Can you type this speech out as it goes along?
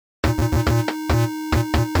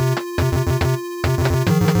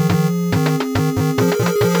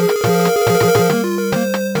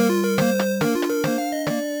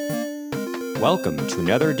Welcome to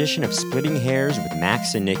another edition of Splitting Hairs with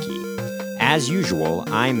Max and Nikki. As usual,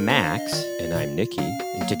 I'm Max. And I'm Nikki.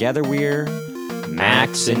 And together we're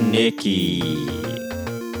Max and Nikki.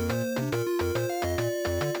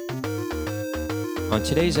 On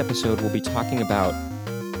today's episode, we'll be talking about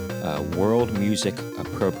world music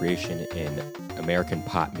appropriation in American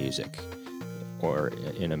pop music, or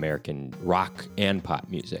in American rock and pop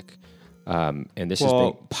music. And this is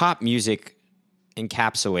pop music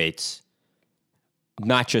encapsulates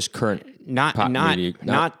not just current pop music,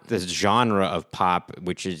 not the genre of pop,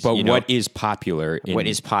 which is but what is popular,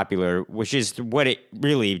 which is what it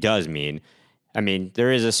really does mean. I mean,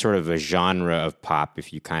 there is a sort of a genre of pop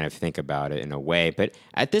if you kind of think about it in a way. But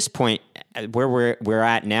at this point, where we're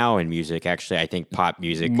at now in music, actually, I think pop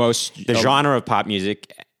music, genre of pop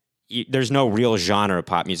music, there's no real genre of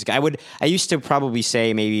pop music. I used to probably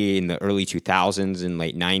say maybe in the early 2000s and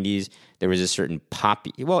late 90s, there was a certain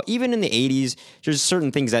poppy. Well, even in the 80s, there's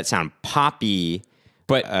certain things that sound poppy.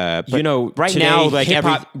 But right today, now, like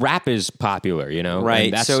rap is popular,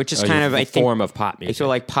 right? That's so it's just kind of a form of pop music. I feel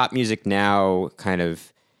like pop music now kind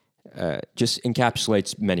of just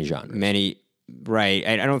encapsulates many genres. Right.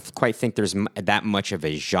 I don't quite think there's that much of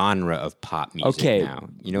a genre of pop music now.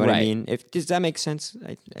 You know what I mean? Does that make sense?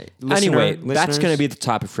 Anyway, that's going to be the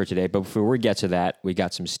topic for today. But before we get to that, we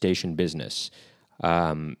got some station business.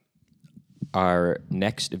 Our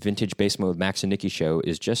next Vintage Basement with Max and Nikki show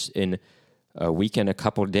is just in a week and a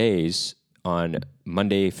couple days on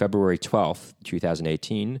Monday, February 12th,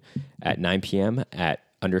 2018 at 9 p.m. at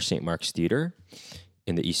Under St. Mark's Theater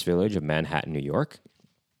in the East Village of Manhattan, New York.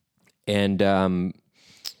 And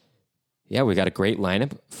we got a great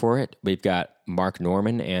lineup for it. We've got Mark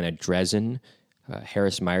Norman, Anna Dresden,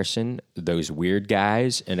 Harris Meyerson, those weird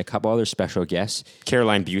guys, and a couple other special guests.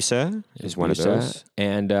 Caroline Busa is one of those.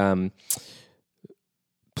 And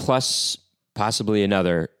plus possibly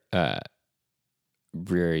another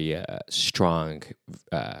very strong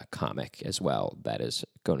comic as well that is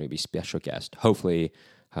going to be special guest. Hopefully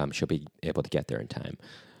she'll be able to get there in time.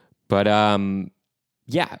 But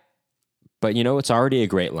But it's already a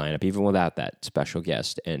great lineup, even without that special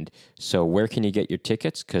guest. And so where can you get your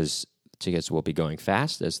tickets? Because tickets will be going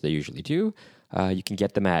fast, as they usually do. You can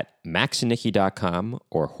get them at maxandnikki.com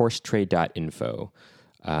or horsetrade.info.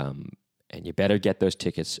 And you better get those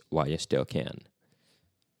tickets while you still can.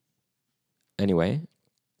 Anyway.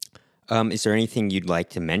 Is there anything you'd like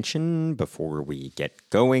to mention before we get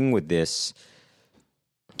going with this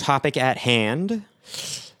topic at hand?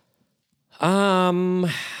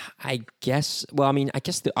 I guess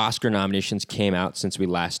the Oscar nominations came out since we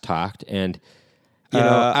last talked, and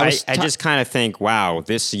I just kind of think, wow,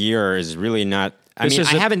 this year is really not. I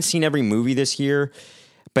haven't seen every movie this year,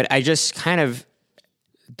 but I just kind of.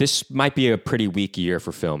 This might be a pretty weak year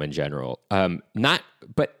for film in general.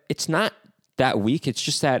 But it's not that weak. It's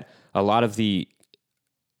just that a lot of the,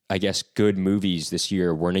 I guess, good movies this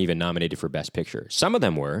year weren't even nominated for Best Picture. Some of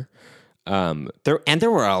them were. There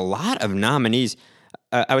were a lot of nominees.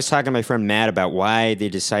 I was talking to my friend Matt about why they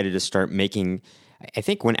decided to start making. I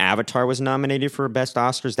think when Avatar was nominated for Best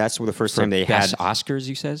Oscars, that's the first time they had Best Oscars.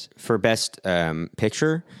 You says for Best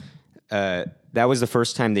Picture. That was the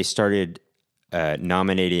first time they started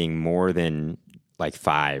nominating more than like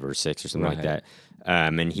 5 or 6 or something like that.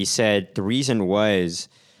 And he said the reason was,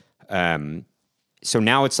 so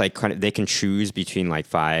now it's like kind of, they can choose between like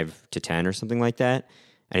 5 to 10 or something like that.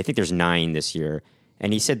 And I think there's 9 this year.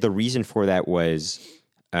 And he said the reason for that was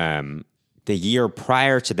the year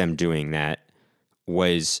prior to them doing that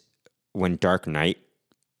was when Dark Knight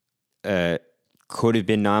could have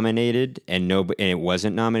been nominated and it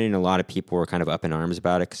wasn't nominated. And a lot of people were kind of up in arms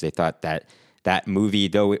about it because they thought that movie,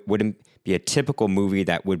 though it wouldn't be a typical movie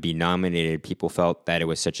that would be nominated, people felt that it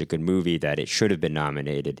was such a good movie that it should have been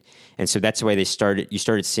nominated. And so that's the way you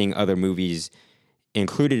started seeing other movies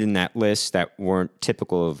included in that list that weren't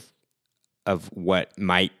typical of what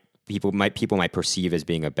people might perceive as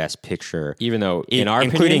being a Best Picture, even though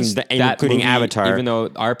including Avatar, even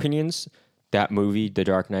though our opinions, that movie, The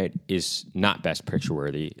Dark Knight, is not Best Picture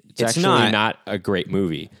worthy. It's actually not a great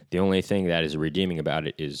movie. The only thing that is redeeming about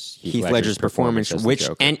it is Heath Ledger's performance,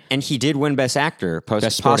 and he did win Best Actor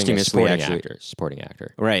posthumously, supporting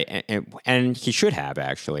actor, right? And he should have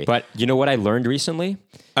actually. But you know what I learned recently?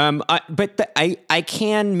 I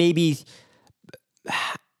can maybe.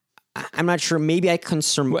 I'm not sure. Maybe I can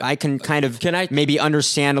maybe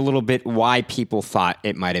understand a little bit why people thought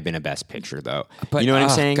it might have been a Best Picture, though. But, you know what I'm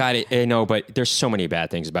saying? Got it. No, but there's so many bad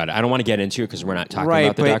things about it. I don't want to get into it because we're not talking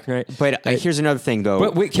about The Dark Knight. But here's another thing,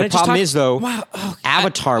 though. The problem is,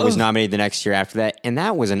 Avatar was nominated the next year after that, and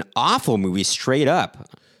that was an awful movie, straight up.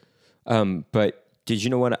 But did you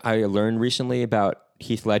know what I learned recently about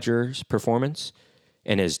Heath Ledger's performance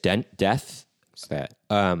and his death? What's that?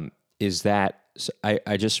 Is that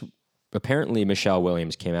I just apparently Michelle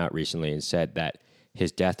Williams came out recently and said that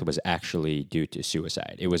his death was actually due to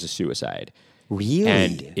suicide. It was a suicide. Really?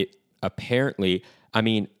 And it apparently, I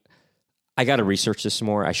mean, I got to research this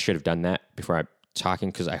more. I should have done that before I'm talking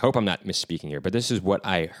because I hope I'm not misspeaking here. But this is what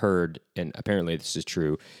I heard, and apparently this is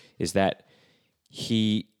true, is that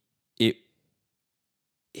he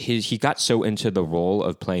got so into the role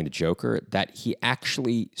of playing the Joker that he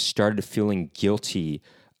actually started feeling guilty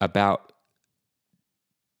about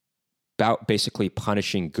basically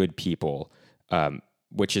punishing good people,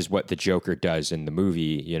 which is what the Joker does in the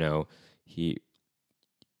movie. He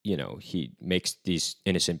makes these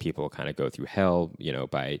innocent people kind of go through hell,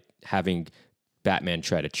 by having Batman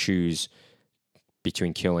try to choose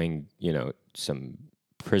between killing, some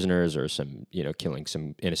prisoners or some, killing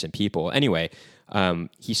some innocent people. Anyway,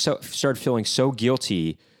 he started feeling so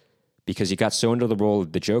guilty because he got so into the role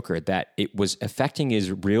of the Joker that it was affecting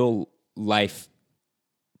his real life,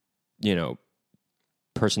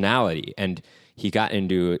 personality. And he got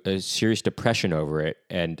into a serious depression over it.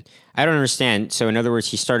 And I don't understand. So in other words,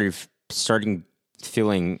 he started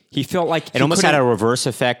feeling... He felt like... It almost had a reverse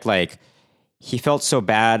effect. Like, he felt so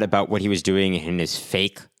bad about what he was doing in his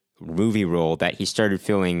fake movie role that he started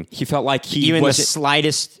feeling... He felt like even the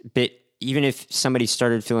slightest bit... Even if somebody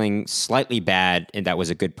started feeling slightly bad and that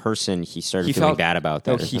was a good person, he started feeling bad about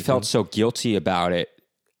that. No, he felt so guilty about it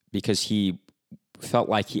because he felt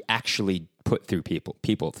like he actually put through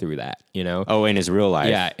people through that, Oh, in his real life.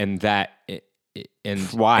 Yeah, and that... And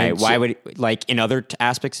why? And why would like in other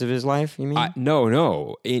aspects of his life? You mean?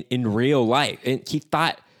 No. In real life, and he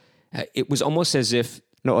thought it was almost as if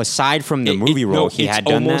aside from the movie role, he had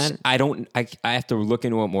done that. I have to look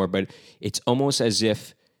into it more, but it's almost as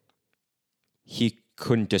if he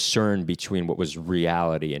couldn't discern between what was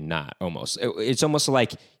reality and not. It's almost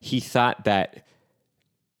like he thought that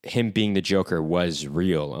him being the Joker was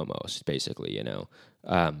real, almost basically.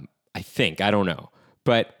 I think I don't know,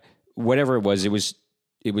 but. Whatever it was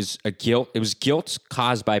guilt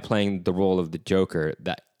caused by playing the role of the Joker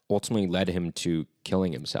that ultimately led him to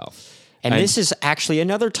killing himself. And this is actually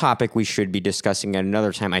another topic we should be discussing at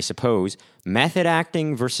another time, I suppose. Method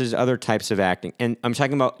acting versus other types of acting. And I'm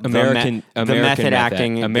talking about American method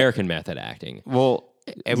acting. American method acting. Well,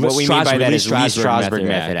 what we mean by that is Lee Strasberg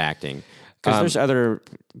method acting. Because there's other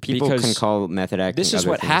people can call method acting. This is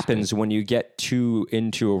what happens when you get too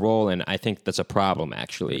into a role, and I think that's a problem.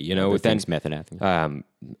 Actually, method acting.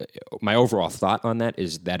 My overall thought on that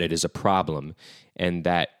is that it is a problem, and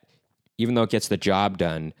that even though it gets the job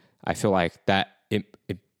done, I feel like that it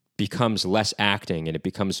becomes less acting and it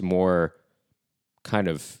becomes more kind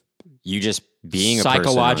of you just being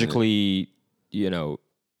psychologically,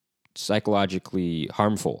 psychologically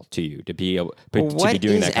harmful to you to be able to be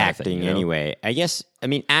doing that kind acting of thing, anyway?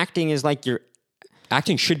 Acting is like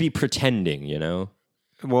acting should be pretending,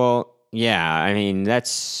 Well, yeah,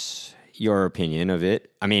 that's your opinion of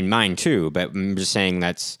it. Mine too, but I'm just saying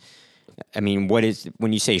what is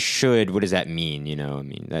when you say should, what does that mean?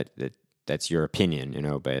 That's your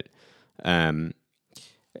opinion, but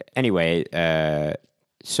anyway,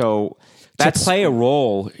 so to play a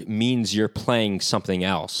role means you're playing something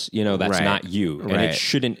else, that's not you. And it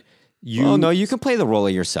shouldn't... Well, no, you can play the role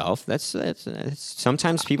of yourself. That's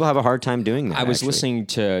sometimes people have a hard time doing that. I was listening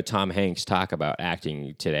to Tom Hanks talk about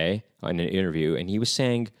acting today on an interview, and he was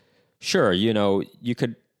saying, sure, you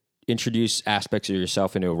could introduce aspects of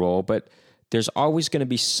yourself into a role, but there's always going to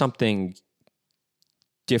be something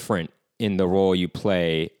different in the role you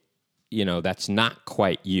play, that's not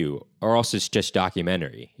quite you, or else it's just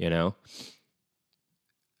documentary, You know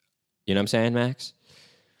what I'm saying, Max?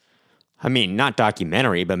 Not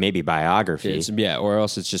documentary, but maybe biography. Or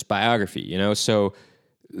else it's just biography, So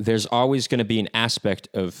there's always going to be an aspect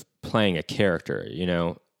of playing a character,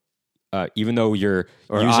 even though you're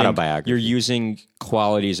using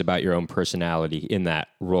qualities about your own personality in that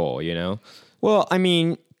role, Well,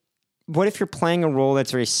 what if you're playing a role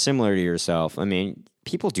that's very similar to yourself?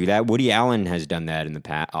 People do that. Woody Allen has done that in the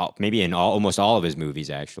past, maybe in almost all of his movies,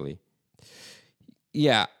 actually.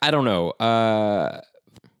 Yeah, I don't know.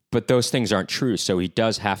 But those things aren't true. So he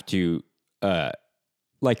does have to,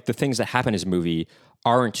 like the things that happen in his movie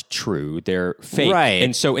aren't true. They're fake. Right.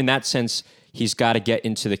 And so in that sense, he's got to get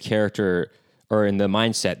into the character or in the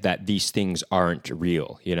mindset that these things aren't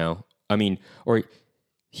real, or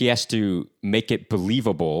he has to make it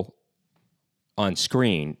believable on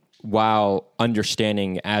screen while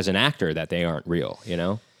understanding as an actor that they aren't real,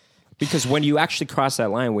 Because when you actually cross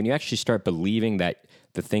that line, when you actually start believing that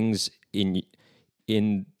the things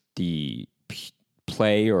in the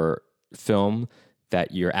play or film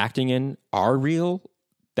that you're acting in are real,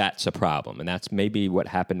 that's a problem. And that's maybe what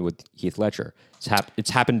happened with Heath Ledger. It's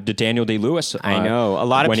happened to Daniel Day-Lewis. I know. A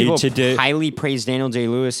lot of people he highly praise Daniel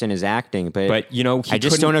Day-Lewis in his acting, but you know, I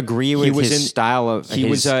just don't agree with his style of. He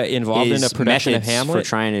was involved in a production of Hamlet for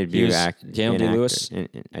trying to be Daniel Day-Lewis.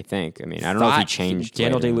 I think. I mean, I don't know if he changed.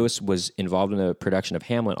 Daniel Day-Lewis was involved in a production of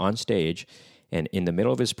Hamlet on stage, and in the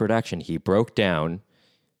middle of his production, he broke down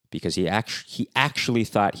because he actually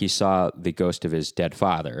thought he saw the ghost of his dead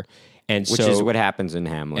father, which is what happens in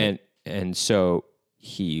Hamlet. And so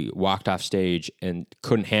he walked off stage and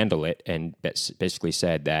couldn't handle it, and basically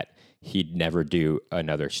said that he'd never do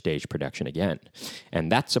another stage production again.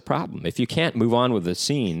 And that's a problem. If you can't move on with the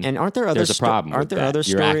scene, and aren't there other there's a problem. Aren't with there other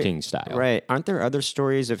your acting style? Right? Aren't there other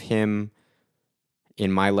stories of him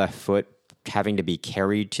in My Left Foot having to be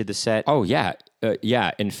carried to the set? Oh yeah,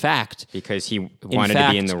 yeah. In fact, because he wanted to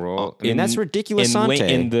be in the role. I mean, that's ridiculous.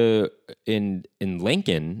 In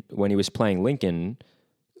Lincoln, when he was playing Lincoln,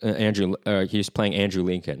 he was playing Andrew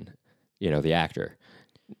Lincoln. You know, the actor.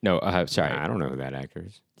 No, sorry, I don't know who that actor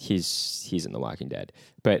is. He's in The Walking Dead,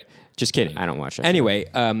 but just kidding. I don't watch that. Anyway,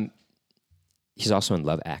 he's also in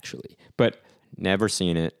Love Actually, but never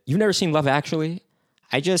seen it. You've never seen Love Actually?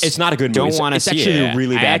 It's not a good movie. Don't want to see it. It's actually a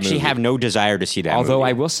really bad movie. I actually have no desire to see that. Although movie.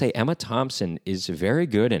 I will say Emma Thompson is very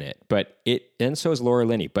good in it, and so is Laura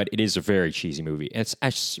Linney. But it is a very cheesy movie.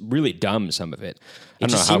 It's really dumb. Some of it. It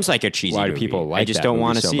just seems like a cheesy movie. Why do people like? I just don't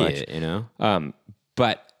want to see much. it. You know.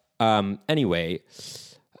 Anyway.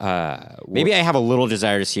 Maybe I have a little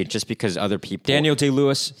desire to see it just because other people, Daniel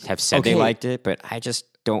Day-Lewis, have said they liked it, but I just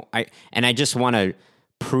don't. I just want to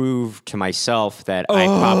prove to myself that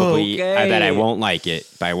that I won't like it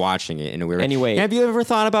by watching it in a weird. Anyway, have you ever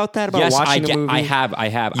thought about that? About watching the movie? I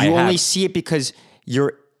have. You only see it because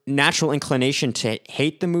your natural inclination to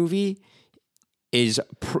hate the movie is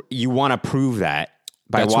you want to prove that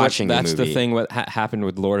by watching the movie. That's the thing. What happened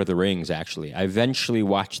with Lord of the Rings? Actually, I eventually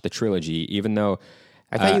watched the trilogy, even though.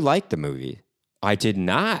 I thought you liked the movie. I did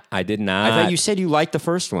not. I thought you said you liked the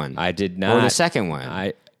first one. I did not. Or the second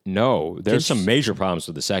one. No. There's some major problems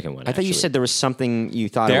with the second one. I thought you said there was something you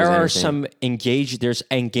thought. There are some there's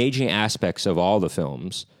engaging aspects of all the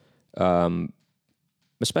films,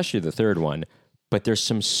 especially the third one. But there's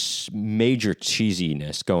some major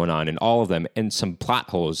cheesiness going on in all of them, and some plot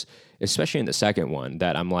holes, especially in the second one.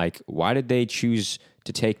 That I'm like, why did they choose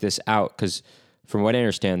to take this out? Because from what I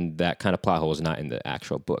understand, that kind of plot hole is not in the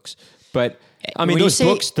actual books. But I mean, those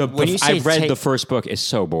books. I've read the first book is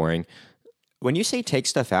so boring. When you say take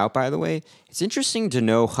stuff out, by the way, it's interesting to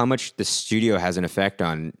know how much the studio has an effect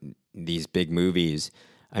on these big movies.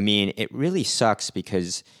 I mean, it really sucks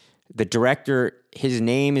because the director, his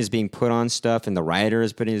name is being put on stuff, and the writer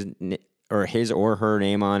has put his or her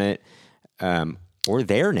name on it. Or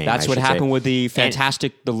their name. That's what happened with the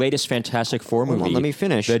latest Fantastic Four movie. Well, let me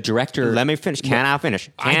finish. The director. Let me finish. Can I finish?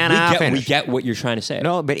 We get what you're trying to say.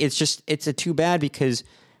 No, but it's a too bad because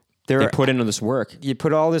they put into this work. You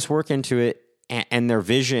put all this work into it and their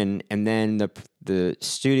vision, and then the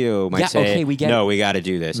studio might say, okay, we get no, we got to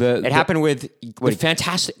do this. It happened with the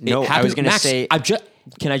Fantastic. No, I was going to say.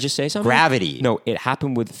 Can I just say something? Gravity. No, it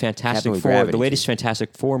happened with Fantastic Four. The latest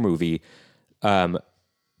Fantastic Four movie.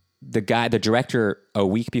 The director, a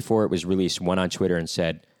week before it was released, went on Twitter and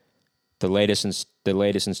said, the latest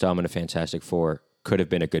installment of Fantastic Four could have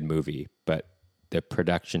been a good movie, but the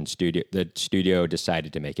studio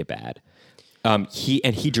decided to make it bad.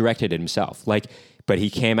 He directed it himself, but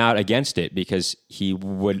he came out against it because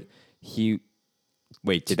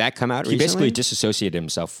Wait, did that come out He recently? basically disassociated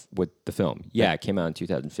himself with the film. Yeah, it came out in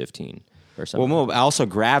 2015 or something. Well, also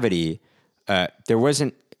Gravity, there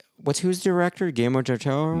wasn't. Who's the director? Guillermo del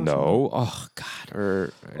Toro? No. Oh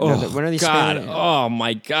God. When are these? God. Oh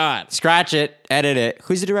my God. Scratch it. Edit it.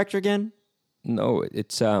 Who's the director again? No,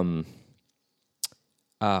 it's Alberto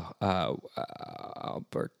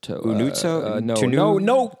Unuzzo.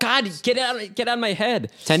 No. God, get out of my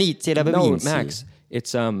head. No, Max.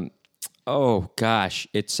 It's Oh gosh,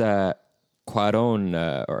 it's Cuarón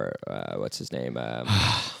or what's his name?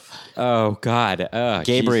 Oh God,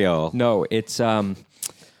 Gabriel. No, it's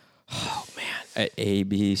Oh man, A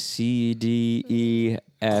B C D E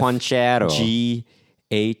F Conchero. G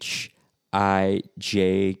H I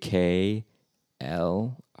J K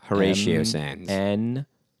L Horatio Sands. N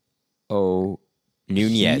O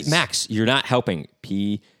Nunez. Max, you're not helping.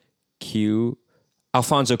 P Q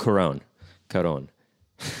Alfonso Cuarón.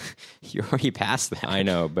 You already passed that. I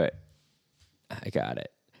know, but I got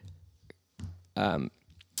it.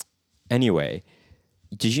 Anyway,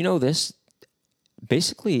 did you know this?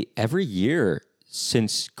 basically every year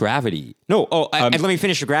since Gravity. No, let me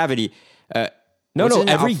finish the Gravity. No,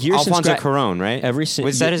 every year since Alfonso Cuarón, right?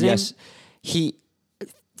 Was that his name? Yes.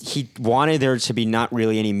 He wanted there to be not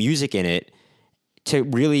really any music in it to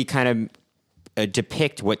really kind of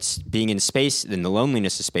depict what's being in space and the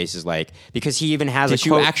loneliness of space is like. Because he even has Did a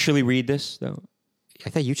you quote. actually read this though? I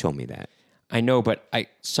thought you told me that. I know, but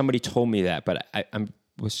somebody told me that, but I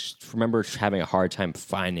remember having a hard time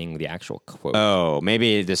finding the actual quote. Oh,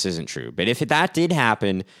 maybe this isn't true. But if that did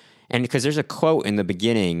happen, and because there's a quote in the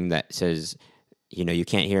beginning that says, you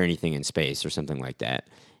can't hear anything in space or something like that.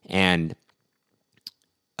 And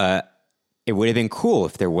it would have been cool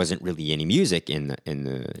if there wasn't really any music in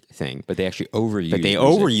the thing. But they actually overused But they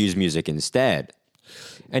overuse music instead.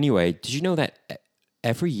 Anyway, did you know that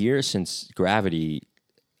every year since Gravity,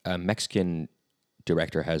 a Mexican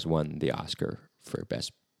director has won the Oscar for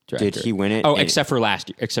Best Director? Did he win it? Oh, except for last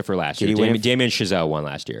year. Did he win it? Damien Chazelle won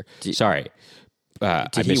last year. Sorry.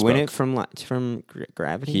 Did he win it from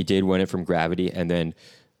Gravity? He did win it from Gravity, and then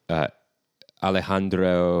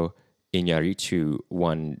Alejandro Iñárritu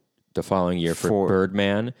won the following year for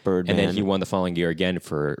Birdman, and then he won the following year again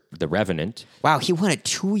for The Revenant. Wow, he won it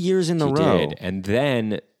 2 years in a row. He did, and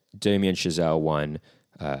then Damien Chazelle won,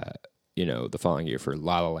 the following year for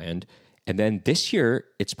La La Land, and then this year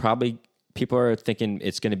it's probably people are thinking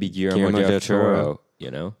it's going to be Guillermo del Toro.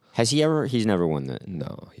 Has he ever? He's never won that.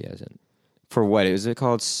 No, he hasn't. For what is it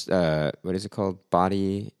called? What is it called?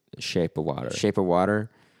 Shape of Water. Shape of Water.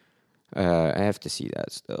 I have to see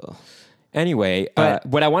that still. Anyway,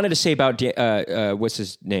 what I wanted to say about what's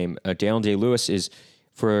his name, Daniel Day-Lewis, is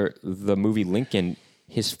for the movie Lincoln,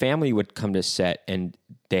 his family would come to set and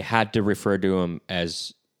they had to refer to him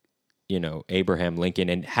as, Abraham Lincoln,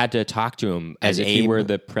 and had to talk to him as if he were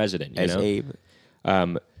the president. Abe,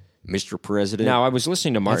 Mr. President. Now I was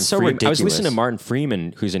listening to Martin. Ridiculous. I was listening to Martin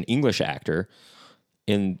Freeman, who's an English actor,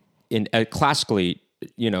 in classically,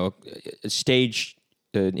 stage.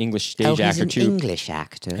 An English stage actor too. English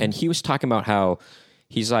actor. And he was talking about how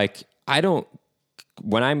he's like,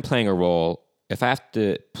 when I'm playing a role, if I have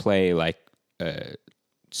to play like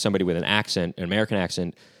somebody with an accent, an American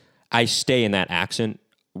accent, I stay in that accent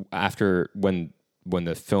after when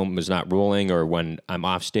the film is not rolling or when I'm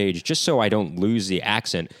off stage, just so I don't lose the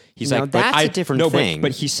accent. He's like, that's a different thing.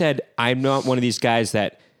 But he said, I'm not one of these guys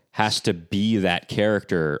that has to be that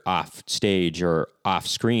character off stage or off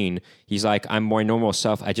screen. He's like, I'm my normal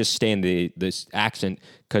self. I just stay in this accent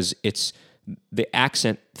because the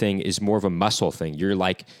accent thing is more of a muscle thing. You're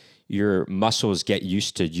like, your muscles get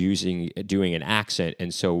used to doing an accent,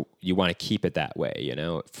 and so you want to keep it that way,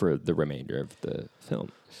 for the remainder of the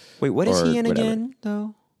film. Wait, what is he in again,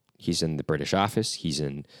 though? He's in The British Office. He's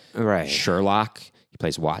in right. Sherlock. He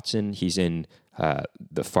plays Watson. He's in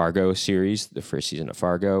the Fargo series, the first season of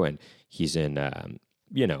Fargo, and he's in,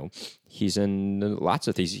 he's in lots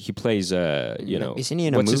of things. He plays, Isn't he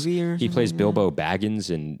in a movie or something? He plays Bilbo Baggins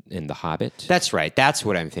in The Hobbit. That's right. That's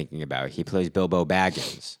what I'm thinking about. He plays Bilbo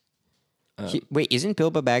Baggins. Wait, isn't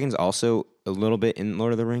Bilbo Baggins also a little bit in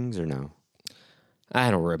Lord of the Rings or no? I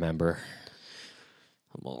don't remember.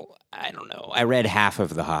 Well, I don't know. I read half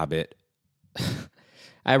of The Hobbit.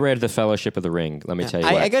 I read The Fellowship of the Ring. Let me tell you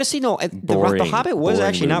what. I got to see, The Hobbit was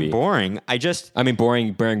actually movie. not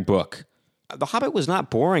boring. Boring book. The Hobbit was not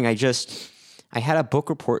boring. I had a book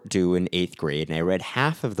report due in 8th grade, and I read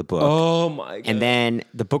half of the book. Oh, my God. And then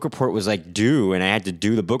the book report was due, and I had to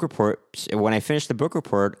do the book report. When I finished the book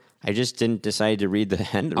report, I just didn't decide to read the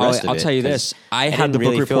rest of it. I'll tell you this. I had the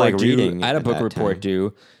book report due. I had a book report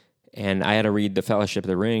due, and I had to read The Fellowship of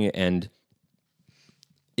the Ring, and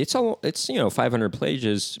it's 500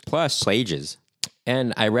 pages plus. Pages.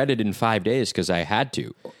 And I read it in 5 days because I had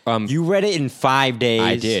to. You read it in 5 days?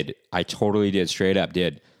 I did. I totally did. Straight up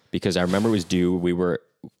did. Because I remember it was due. We went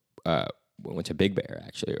to Big Bear,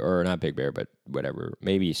 actually. Or not Big Bear, but whatever.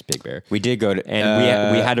 Maybe it's Big Bear. We did go to...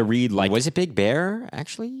 And we had to read Was it Big Bear,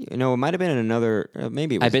 actually? No, it might have been another...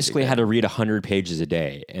 maybe it was I basically had to read 100 pages a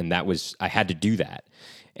day. And I had to do that.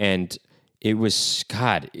 And it was...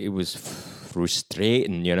 God, it was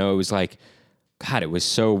frustrating, It was like... God, it was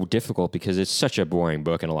so difficult because it's such a boring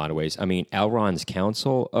book in a lot of ways. I mean, Elrond's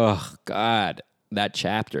Council, ugh, God, that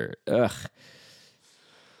chapter, ugh.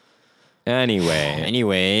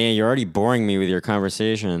 Anyway, you're already boring me with your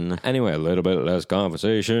conversation. Anyway, a little bit less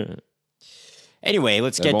conversation. Anyway,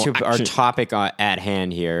 let's get to our topic at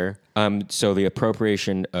hand here. So the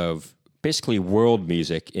appropriation of basically world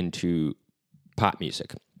music into pop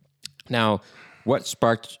music. Now, what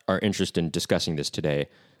sparked our interest in discussing this today?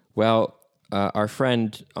 Well, our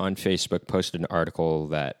friend on Facebook posted an article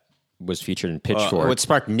that was featured in Pitchfork. What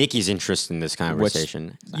sparked Nikki's interest in this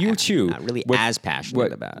conversation? You too. Not really as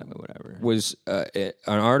passionate about it, but whatever. Was an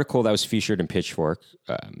article that was featured in Pitchfork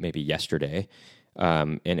maybe yesterday,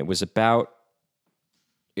 and it was about.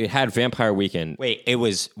 It had Vampire Weekend. Wait, it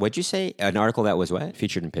was, what'd you say? An article that was what?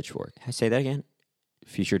 Featured in Pitchfork. Say that again?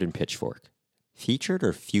 Featured in Pitchfork. Featured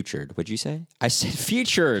or futured? What'd you say? I said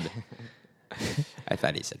featured. I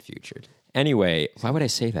thought he said futured. Anyway, why would I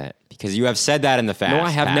say that? Because you have said that in the past. No,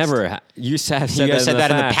 I have past. never. You said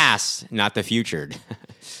that in the past, not the futured.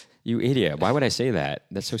 You idiot. Why would I say that?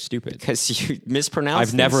 That's so stupid. Because you mispronounce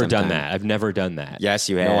I've never done that. I've never done that. Yes,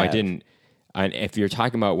 you have. No, I didn't. And if you're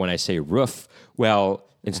talking about when I say roof, well,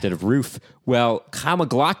 instead of roof, well, Kyle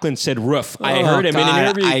MacLachlan said roof. I heard him in an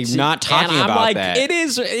interview. I'm not talking and I'm about like, that.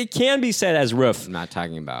 It can be said as roof. I'm not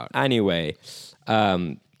talking about. Anyway,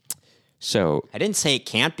 so I didn't say it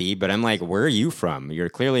can't be, but I'm like, where are you from? You're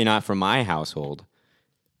clearly not from my household.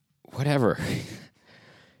 whatever.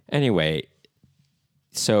 Anyway,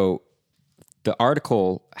 so the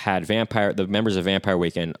article had the members of Vampire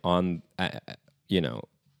Weekend on, that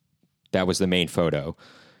was the main photo.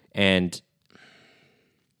 And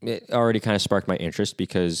it already kind of sparked my interest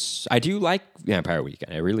because I do like Vampire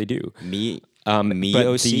Weekend. I really do. Me But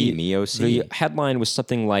OC. The headline was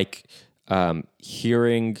something like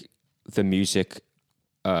hearing the music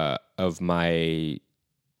of my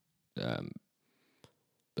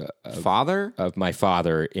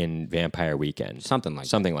father in Vampire Weekend, something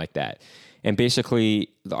like that. And basically,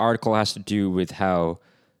 the article has to do with how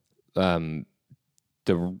the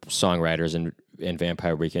songwriters in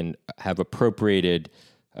Vampire Weekend have appropriated.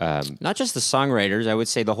 Not just the songwriters, I would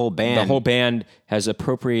say the whole band. The whole band has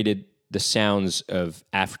appropriated the sounds of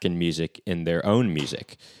African music in their own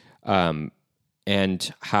music, and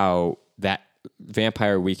how that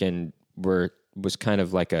Vampire Weekend was kind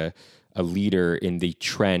of like a leader in the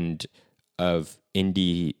trend of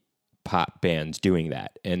indie pop bands doing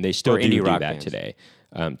that, and they still do that bands today,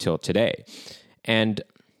 till today. And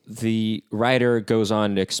the writer goes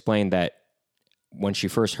on to explain that when she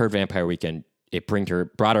first heard Vampire Weekend, it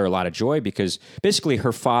brought her a lot of joy because basically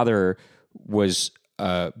her father was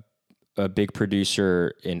a big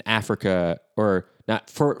producer in Africa, or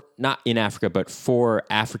not in Africa, but for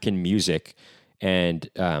African music, and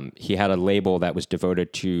he had a label that was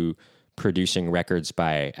devoted to producing records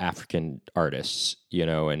by African artists,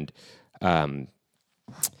 and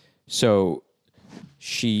so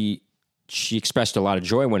she expressed a lot of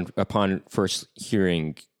joy upon first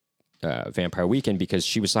hearing Vampire Weekend, because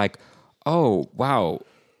she was like, oh, wow,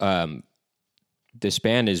 this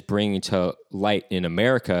band is bringing to light in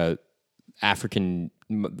America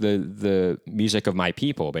the music of my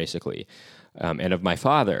people, basically, and of my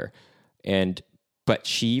father. But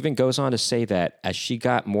she even goes on to say that as she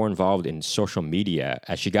got more involved in social media,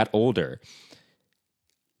 as she got older,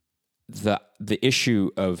 the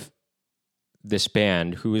issue of this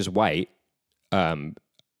band, who is white,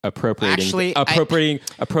 appropriating.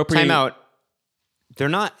 Time out. They're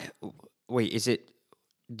not. Wait, is it?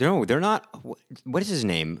 No, they're not. What is his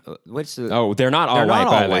name? What's the? Oh, they're not all white.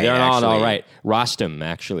 By the way, they're not all right. Rostam,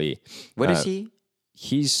 actually. What is he?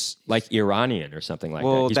 He's like Iranian or something like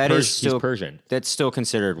that. He's Persian. That's still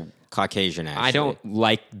considered Caucasian. Actually, I don't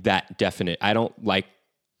like that definite. I don't like.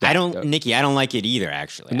 Nikki, I don't like it either.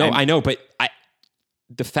 Actually, no, I know, but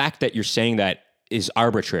the fact that you're saying that is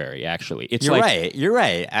arbitrary. Actually, You're right. You're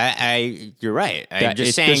right. You're right. I'm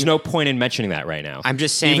just saying. There's no point in mentioning that right now. I'm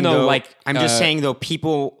just saying. Even though, just saying though,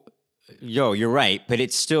 people. You're right, but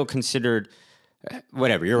it's still considered.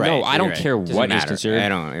 Whatever. You're right. No, I don't care what is considered. I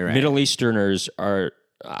don't. You're right. Middle Easterners are.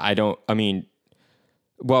 I mean.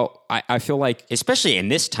 Well, I feel like, especially in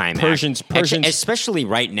this time, Persians, especially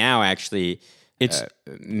right now, actually. It's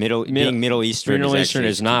being Middle Eastern. Middle Eastern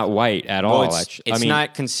is not white at all. It's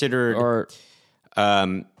not considered, or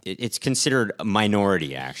it's considered a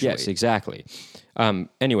minority. Actually, yes, exactly.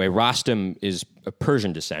 Anyway, Rostam is a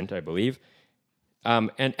Persian descent, I believe. And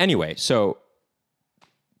anyway, so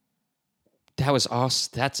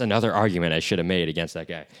that's another argument I should have made against that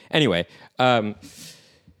guy. Anyway,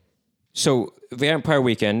 so Vampire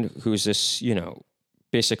Weekend, who's this,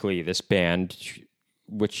 basically this band,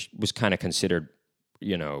 which was kind of considered,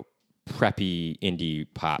 preppy indie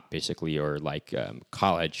pop, basically, or like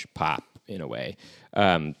college pop in a way.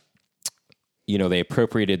 They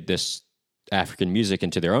appropriated this African music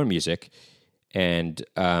into their own music. And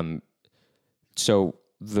so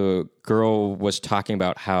the girl was talking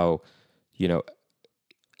about how,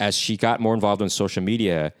 as she got more involved in social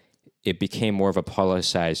media, it became more of a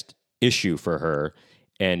politicized issue for her.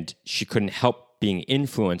 And she couldn't help being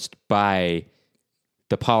influenced by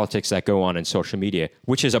the politics that go on in social media,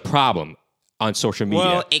 which is a problem on social media.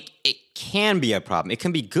 Well, it can be a problem. It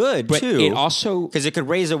can be good but too. it also because it could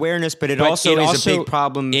raise awareness, but it also is a big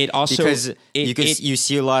problem. It also because you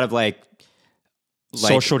see a lot of like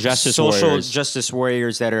social justice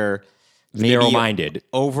warriors that are maybe narrow-minded,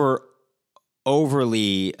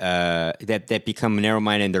 overly that become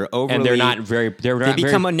narrow-minded. And they're overly, and they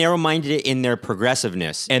become narrow-minded in their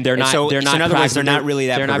progressiveness, and they're not. in other words, they're not really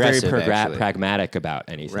that. They're not very pragmatic about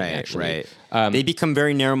anything. Right, actually. right. They become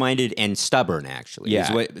very narrow-minded and stubborn. Actually,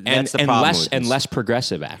 yeah, that's the problem. Less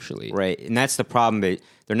progressive. Actually, right, and that's the problem.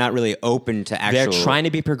 They're not really open to actual. They're trying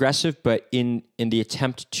to be progressive, but in the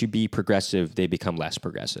attempt to be progressive, they become less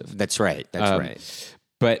progressive. That's right. That's right.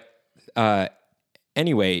 But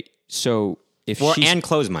anyway, so if she's and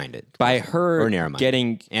closed-minded by her or narrow-minded,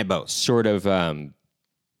 getting and both sort of,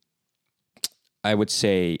 I would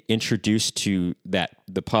say, introduced to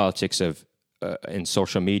the politics of in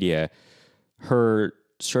social media, her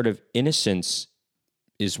sort of innocence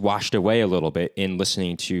is washed away a little bit in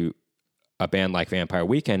listening to a band like Vampire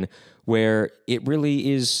Weekend, where it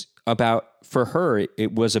really is about, for her,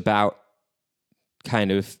 it was about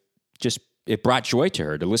kind of just, it brought joy to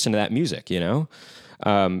her to listen to that music, you know?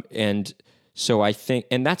 And so I think,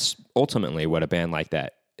 and that's ultimately what a band like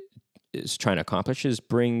that is trying to accomplish, is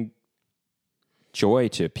bring joy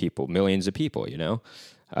to people, millions of people, you know?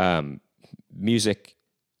 Music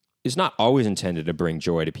is not always intended to bring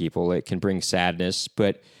joy to people. It can bring sadness,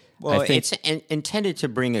 but I think it's intended to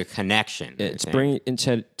bring a connection. It's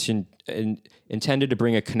intended to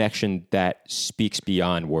bring a connection that speaks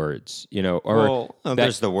beyond words, you know. Or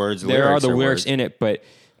there's the words. There are the lyrics in it, but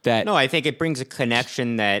that I think it brings a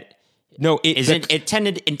connection that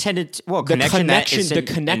intended. Well, the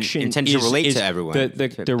connection intended to relate to everyone.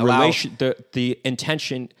 The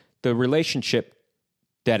intention, the relationship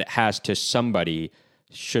that it has to somebody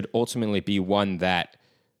should ultimately be one that,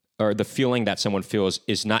 or the feeling that someone feels,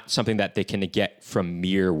 is not something that they can get from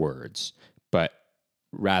mere words, but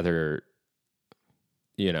rather,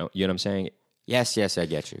 you know what I'm saying? Yes, I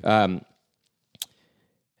get you.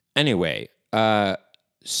 Anyway,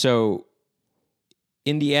 so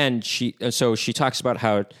in the end, she talks about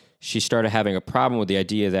how she started having a problem with the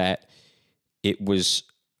idea that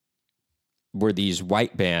were these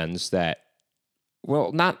white bands that,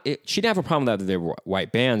 she didn't have a problem that they were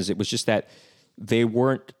white bands. It was just that they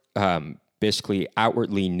weren't basically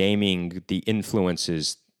outwardly naming the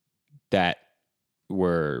influences that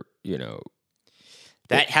were, you know,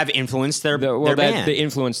 that have influenced their band. The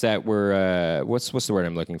influence that were what's the word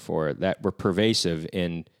I'm looking for, that were pervasive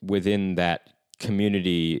within that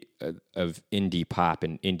community of indie pop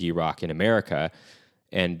and indie rock in America,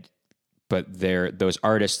 but those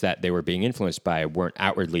artists that they were being influenced by weren't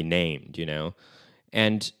outwardly named, you know,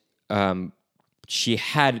 and she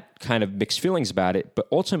had kind of mixed feelings about it, but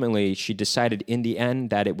ultimately she decided in the end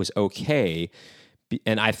that it was okay.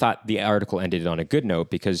 And I thought the article ended on a good note,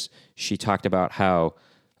 because she talked about how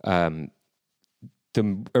the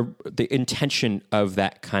intention of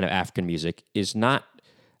that kind of African music is not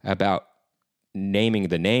about naming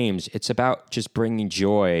the names. It's about just bringing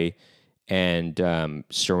joy and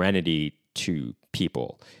serenity to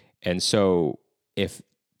people. And so if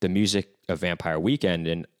the music of Vampire Weekend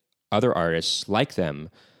and other artists like them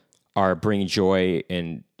are bringing joy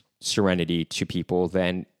and serenity to people,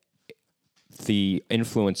 then the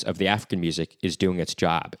influence of the African music is doing its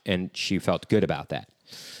job, and she felt good about that.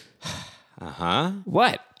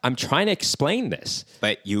 What? I'm trying to explain this.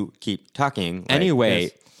 But you keep talking.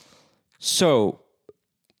 Anyway, so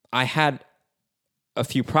I had a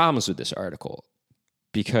few problems with this article,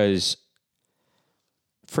 because,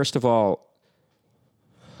 first of all,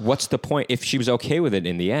 what's the point? If she was okay with it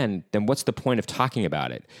in the end, then what's the point of talking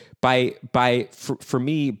about it? For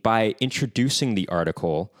me, by introducing the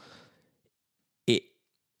article,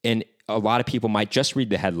 and a lot of people might just read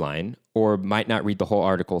the headline or might not read the whole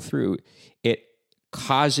article through, it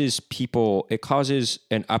causes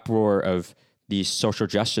an uproar of these social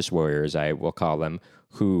justice warriors, I will call them,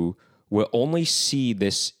 who will only see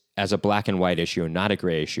this as a black and white issue and not a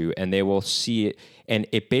gray issue, and they will see it, and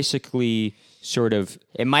it basically sort of...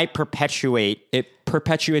 It might perpetuate... It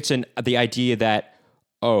perpetuates the idea that,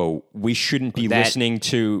 we shouldn't be listening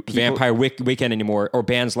to Vampire Weekend anymore, or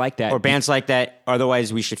bands like that. Or bands like that,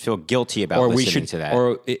 otherwise we should feel guilty about listening to that.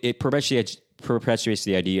 Or it perpetuates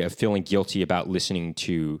the idea of feeling guilty about listening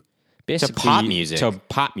to basically... pop music. To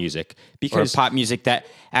pop music. Because... Or pop music that...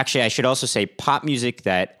 Actually, I should also say pop music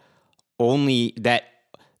that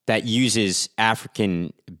uses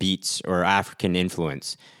African beats or African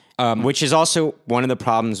influence. Which is also one of the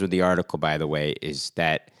problems with the article, by the way, is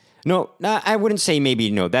that No, I wouldn't say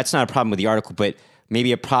maybe, no, that's not a problem with the article, but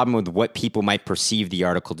maybe a problem with what people might perceive the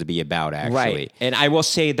article to be about, actually. Right. And I will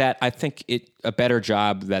say that I think a better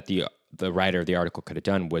job that the writer of the article could have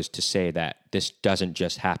done was to say that this doesn't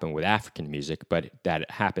just happen with African music, but that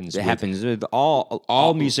it happens with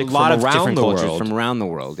all music a lot from of around different the cultures world. from around the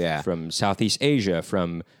world, yeah. From Southeast Asia,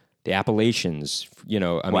 from the Appalachians, I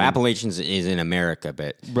mean, Appalachians is in America,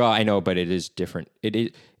 but well, I know, but it is different. It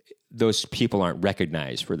is, those people aren't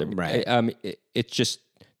recognized for them. Right. It's just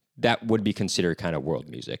that would be considered kind of world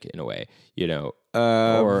music in a way, it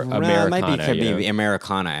or Americana. might be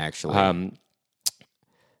Americana, actually.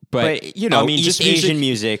 But I mean, East just Asian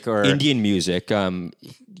music or Indian music, Javanese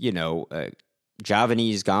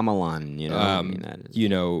gamelan, I mean, that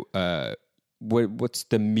is, what's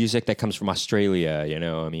the music that comes from Australia?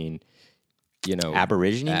 I mean,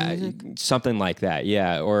 Aborigine music? Something like that,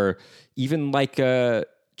 yeah, or even like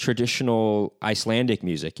traditional Icelandic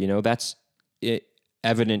music. That's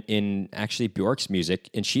evident in actually Björk's music,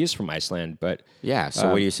 and she is from Iceland. But yeah, so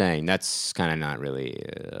what are you saying? That's kind of not really,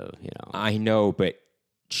 I know, but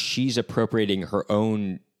she's appropriating her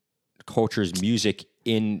own culture's music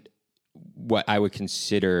in what I would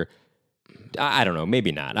consider, I don't know,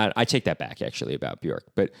 maybe not. I take that back, actually, about Björk.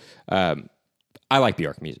 But I like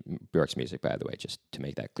Björk's music, by the way, just to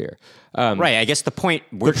make that clear. Right. I guess the point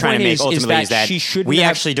we're trying to make ultimately is that we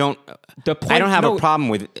actually don't. I don't have a problem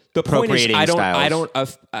with appropriating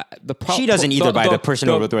styles. She doesn't either. By the person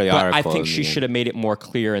who wrote the article, I think she should have made it more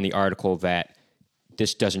clear in the article that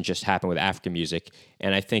this doesn't just happen with African music,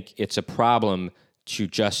 and I think it's a problem to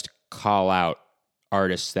just call out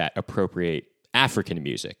artists that appropriate African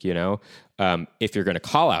music. If you're going to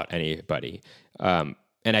call out anybody.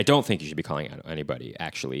 And I don't think you should be calling out anybody,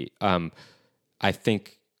 actually. I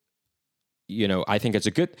think it's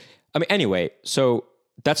a good... I mean, anyway, so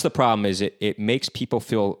that's the problem, is it makes people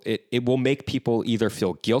feel... It will make people either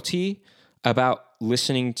feel guilty about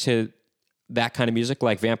listening to that kind of music,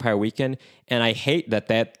 like Vampire Weekend, and I hate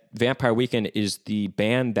that Vampire Weekend is the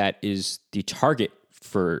band that is the target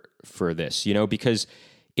for this, because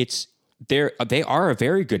they are a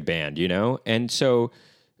very good band, and so...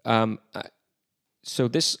 So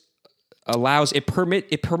this allows it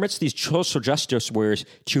permits these social justice warriors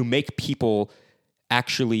to make people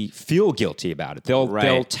actually feel guilty about it.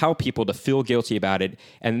 They'll tell people to feel guilty about it,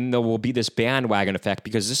 and there will be this bandwagon effect,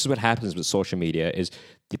 because this is what happens with social media: is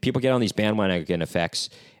the people get on these bandwagon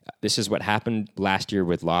effects. This is what happened last year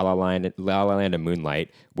with La La Land and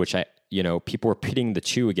Moonlight, which people were pitting the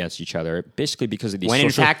two against each other, basically because of these. When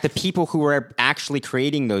in fact, the people who were actually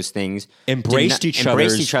creating those things embraced each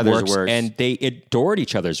other's works, and they adored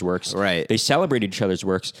each other's works. Right. They celebrated each other's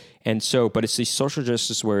works, and so. But it's these social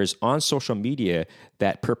justice warriors on social media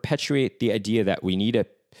that perpetuate the idea that we need to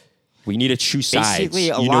choose sides. Basically,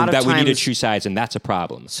 a lot of times, we need to choose sides, and that's a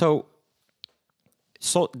problem. So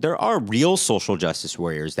there are real social justice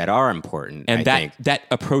warriors that are important, and that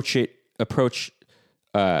approach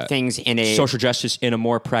things in a social justice in a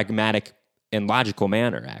more pragmatic and logical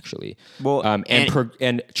manner, actually. Well,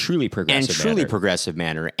 and truly progressive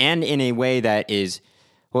manner, and in a way that is,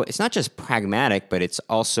 well, it's not just pragmatic, but it's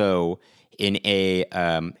also in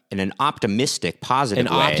an optimistic,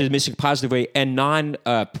 positive way, and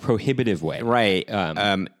non-prohibitive way, right?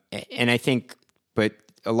 And I think, but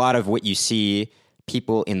a lot of what you see,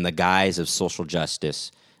 people in the guise of social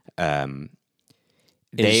justice, they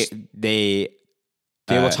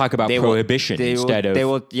will talk about prohibition instead of...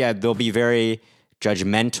 They'll be very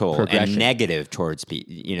judgmental and negative towards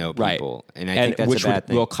people. Right. And I think that's which a bad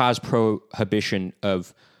thing. Will cause prohibition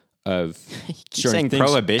of saying things.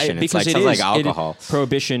 Prohibition. It's because sounds like alcohol.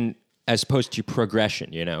 Prohibition as opposed to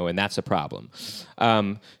progression, and that's a problem.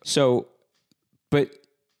 But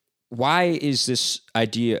why is this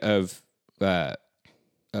idea of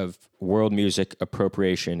world music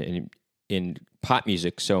appropriation in pop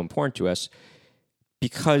music so important to us?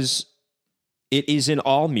 Because it is in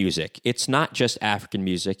all music. It's not just African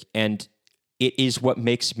music, and it is what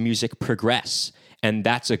makes music progress, and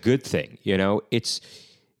that's a good thing. It's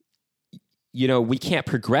we can't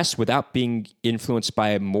progress without being influenced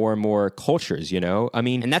by more and more cultures. I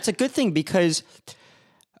mean, and that's a good thing because,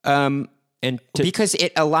 because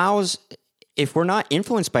it allows. If we're not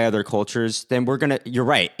influenced by other cultures, then you're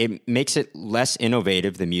right. It makes it less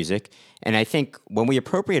innovative, the music. And I think when we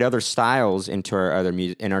appropriate other styles into our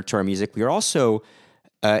music, we are also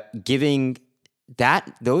giving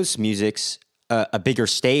those musics a bigger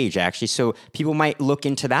stage, actually. So people might look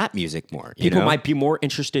into that music more. People might be more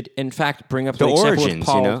interested. In fact, bring up the origins.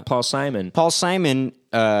 Of Paul Simon. Paul Simon,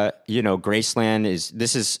 Graceland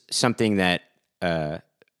this is something that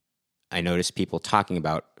I noticed people talking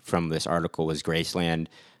about from this article was Graceland.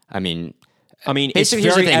 I mean, it's basically,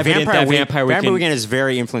 here's the very thing. evident that Vampire Weekend is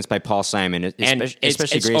very influenced by Paul Simon, and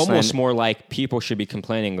especially it's Graceland. almost more like people should be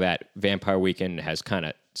complaining that Vampire Weekend has kind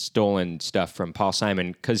of stolen stuff from Paul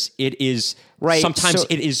Simon, because it is sometimes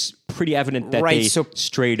it is pretty evident that they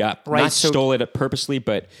straight up not stole it purposely,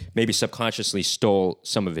 but maybe subconsciously stole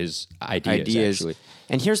some of his ideas. Actually.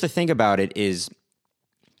 And here's the thing about it is,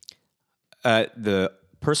 the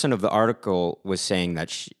person of the article was saying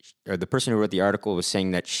that the person who wrote the article was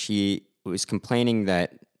saying that she was complaining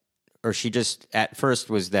that, or she just at first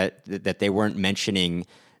was that they weren't mentioning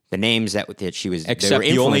the names that she was, except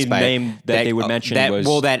the only name that they would mention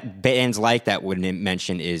was that bands like that wouldn't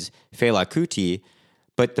mention is Fela Kuti.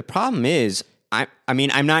 But the problem is, I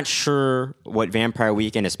mean, I'm not sure what Vampire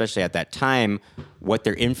Weekend, especially at that time, what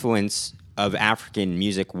their influence of African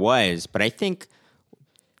music was. But I think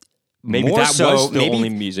maybe that was the only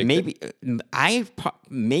music. I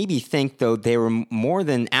think though they were more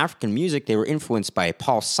than African music. They were influenced by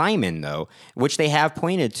Paul Simon, though, which they have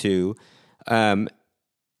pointed to. And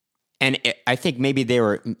I think maybe they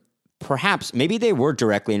were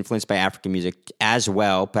directly influenced by African music as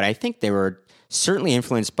well, but I think they were certainly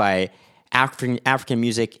influenced by African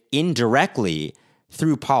music indirectly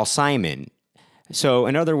through Paul Simon. So,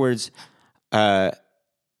 in other words, by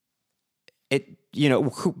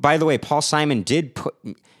the way, Paul Simon did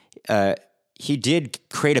create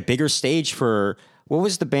a bigger stage for, what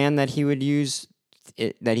was the band that he would use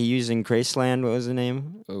that he used in Graceland? What was the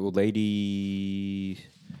name? Lady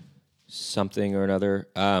something or another.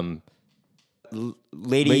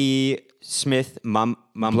 Lady Smith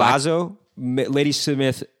Mambazo? Lady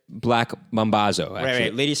Smith Black Mambazo, actually.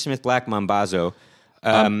 Right. Lady Smith Black Mambazo.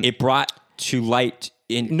 It brought to light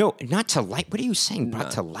No, not to light. What are you saying?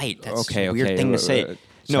 Brought to light. That's a weird thing to say.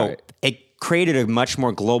 No, it created a much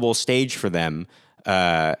more global stage for them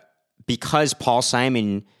because Paul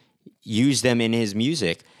Simon used them in his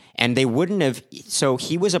music. And they wouldn't have... So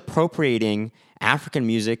he was appropriating African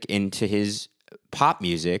music into his pop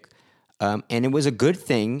music, and it was a good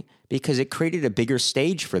thing because it created a bigger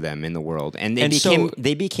stage for them in the world. And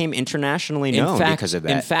they became internationally known because of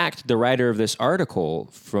that. In fact, the writer of this article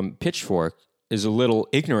from Pitchfork is a little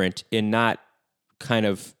ignorant in not kind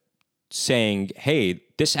of saying, hey,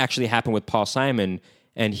 this actually happened with Paul Simon,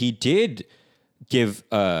 and he did give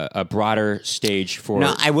a broader stage for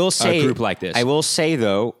a group like this. I will say,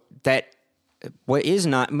 though, that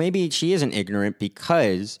maybe she isn't ignorant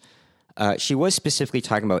because she was specifically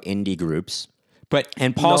talking about indie groups.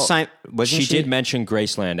 And Paul Simon, she did mention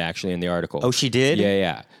Graceland actually in the article. Oh, she did?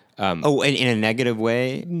 Yeah. In a negative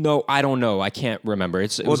way? No, I don't know. I can't remember.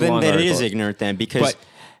 It it is ignorant then, because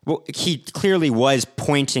he clearly was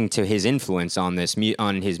pointing to his influence on his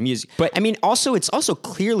music. But I mean, it's also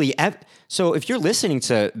clearly so if you're listening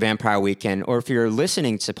to Vampire Weekend or if you're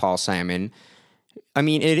listening to Paul Simon, I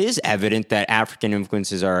mean, it is evident that African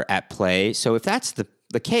influences are at play. So if that's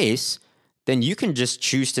the case, then you can just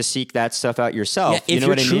choose to seek that stuff out yourself. Yeah, you know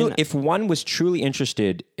what I mean? If one was truly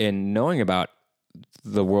interested in knowing about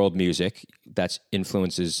the world music that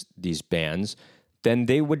influences these bands, then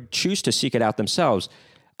they would choose to seek it out themselves.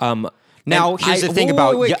 Now, here's the thing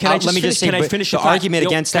about... Let me just say the argument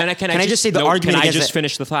against that. Can I just say the argument against that? Can I just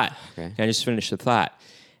finish the thought? Okay. Can I just finish the thought?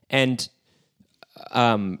 And...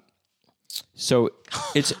 So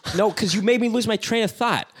it's because you made me lose my train of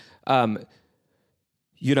thought.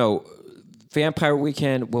 Vampire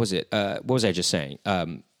Weekend. What was it? What was I just saying?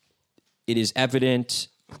 It is evident,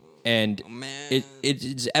 and it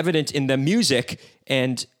is evident in the music,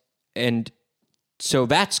 and so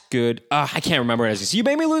that's good. I can't remember what I was going to say. You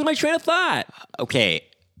made me lose my train of thought. Okay,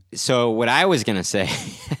 so what I was going to say.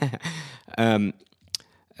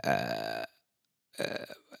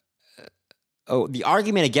 The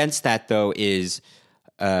argument against that, though, is...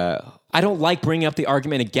 I don't like bringing up the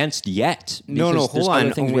argument against yet. No, hold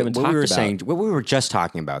on. What we were just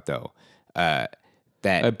talking about, though, that...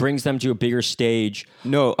 It brings them to a bigger stage.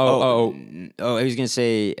 No. I was going to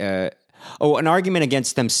say... an argument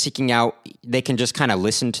against them seeking out... They can just kind of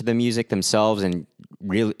listen to the music themselves and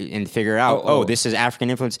figure out, this is African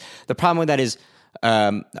influence. The problem with that is...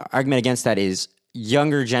 the argument against that is...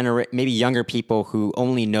 maybe younger people who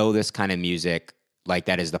only know this kind of music, like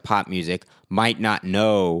that is the pop music, might not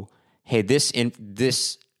know, hey,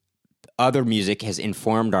 this other music has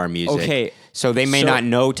informed our music. Okay. So they may not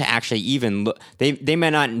know to actually even look. They may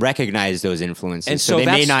not recognize those influences, and so they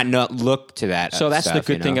may not look to that. So that's the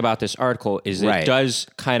good thing about this article is it does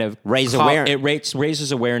kind of raise awareness. It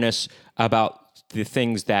raises awareness about the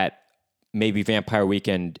things that maybe Vampire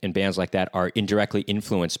Weekend and bands like that are indirectly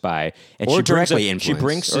influenced by, and Or she brings directly up,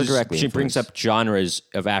 influenced. she brings up genres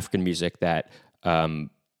of African music that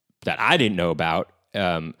that I didn't know about,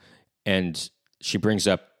 and she brings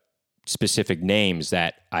up specific names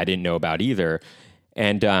that I didn't know about either,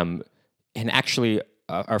 and actually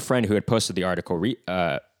our friend who had posted the article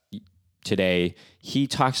today, he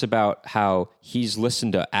talks about how he's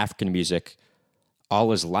listened to African music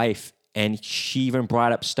all his life, and she even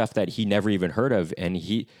brought up stuff that he never even heard of. And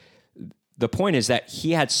the point is that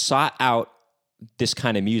he had sought out this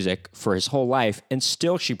kind of music for his whole life, and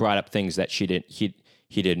still she brought up things that he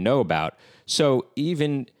didn't know about. So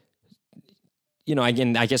even,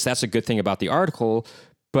 again, I guess that's a good thing about the article,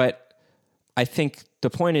 but I think the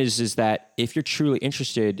point is that if you're truly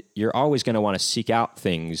interested, you're always going to want to seek out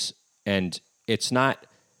things, and it's not,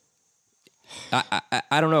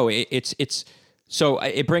 I don't know. So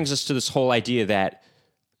it brings us to this whole idea that,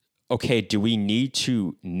 okay, do we need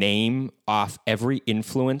to name off every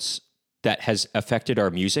influence that has affected our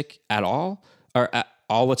music at all or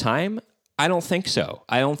all the time? I don't think so.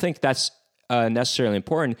 I don't think that's necessarily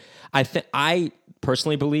important. I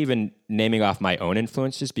personally believe in naming off my own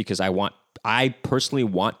influences because I personally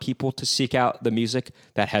want people to seek out the music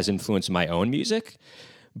that has influenced my own music,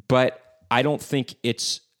 but I don't think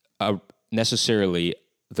it's necessarily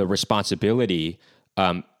the responsibility,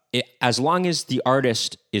 as long as the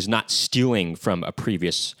artist is not stealing from a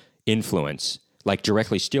previous influence, like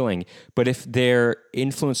directly stealing, but if they're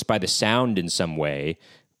influenced by the sound in some way,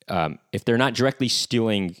 if they're not directly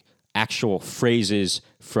stealing actual phrases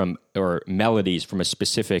from or melodies from a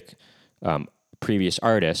specific previous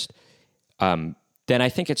artist, then I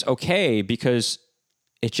think it's okay because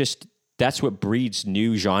that's what breeds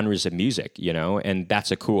new genres of music, and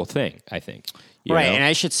that's a cool thing, I think. Right, know? and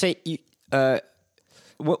I should say,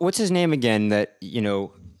 what's his name again? That the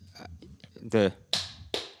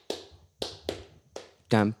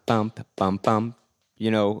dum bum bum bum.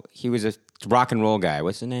 He was a rock and roll guy.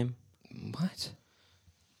 What's his name? What?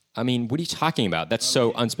 I mean, what are you talking about? That's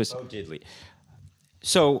so unspecific. Bo Diddley.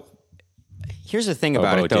 So here's the thing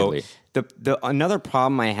about Bo it, though. Diddley. The another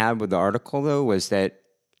problem I had with the article, though, was that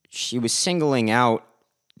she was singling out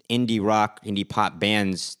indie rock, indie pop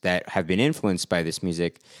bands that have been influenced by this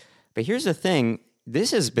music. But here's the thing.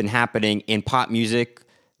 This has been happening in pop music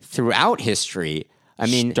throughout history. I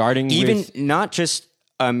mean, not just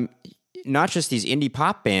these indie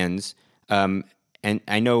pop bands. And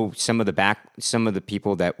I know some of the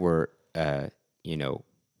people that were, that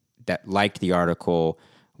liked the article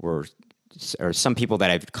or some people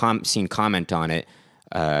that I've seen comment on it,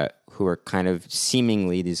 who are kind of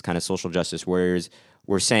seemingly these kind of social justice warriors,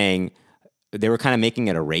 were saying they were kind of making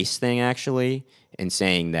it a race thing, actually, and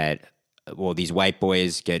saying that, well, these white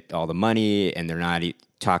boys get all the money and they're not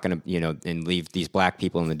talking to, and leave these black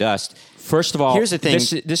people in the dust. First of all, here's the thing: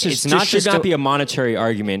 this should not be a monetary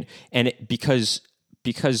argument, and because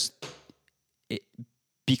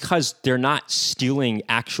they're not stealing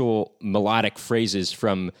actual melodic phrases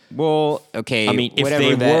from. Well, okay. I mean, if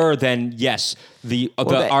they were, then yes, the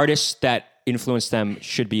artists that influenced them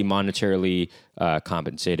should be monetarily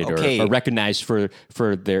compensated or recognized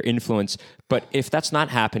for their influence. But if that's not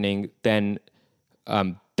happening, then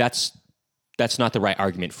that's not the right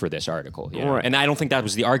argument for this article. Right. And I don't think that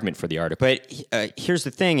was the argument for the article. But here's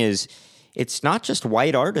the thing: it's not just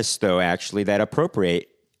white artists, though. Actually, that appropriate.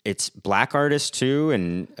 It's black artists too,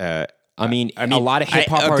 and I mean, a lot of hip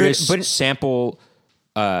hop artists sample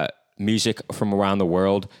music from around the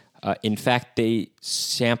world. In fact, a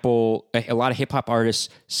lot of hip hop artists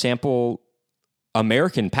sample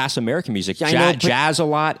past American music, jazz a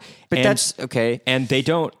lot. But that's okay, and they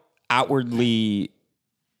don't outwardly,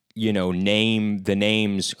 name the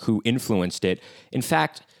names who influenced it. In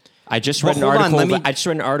fact, I just read an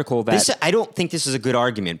article that I don't think this is a good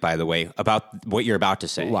argument, by the way, about what you're about to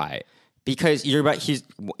say. Why? Because you're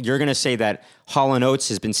going to say that Hall & Oates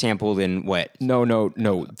has been sampled in what? No.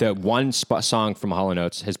 The one song from Hall &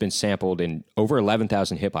 Oates has been sampled in over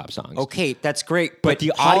 11,000 hip hop songs. Okay, that's great. But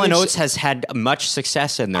the Hall & Oates has had much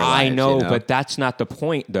success in their lives. I know, but that's not the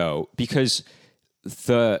point, though, because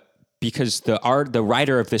the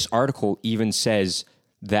writer of this article even says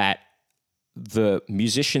that the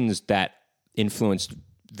musicians that influenced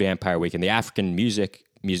Vampire Weekend, the African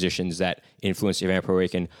musicians that influenced Vampire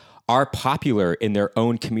Weekend, are popular in their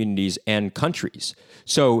own communities and countries.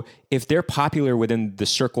 So if they're popular within the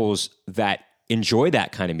circles that enjoy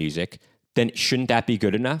that kind of music, then shouldn't that be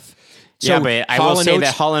good enough? So but I will say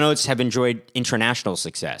that Hall & Oates have enjoyed international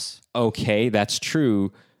success. Okay, that's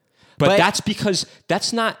true. But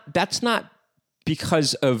that's not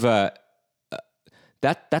because of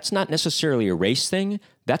that's not necessarily a race thing.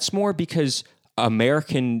 That's more because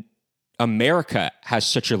America has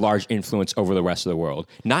such a large influence over the rest of the world.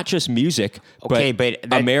 Not just music, but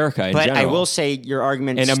America in general. But I will say your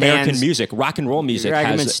argument and stands... American music, rock and roll music. Your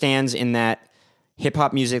argument stands in that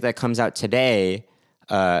hip-hop music that comes out today,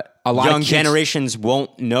 a lot young of kids, generations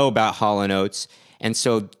won't know about Hall & Oates. And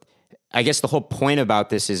so I guess the whole point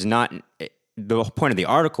about this is not... The whole point of the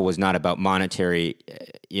article was not about monetarily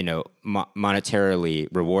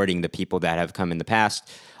rewarding the people that have come in the past.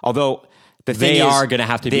 Although... They are going to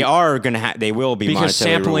have to be... They will be because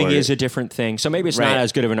sampling rewarded. is a different thing. So maybe it's not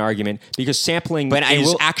as good of an argument because sampling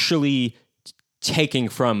is actually taking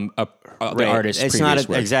from the artist's previous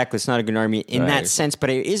work. Exactly. It's not a good argument in that sense, but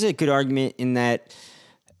it is a good argument in that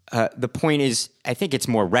the point is, I think it's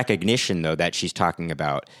more recognition, though, that she's talking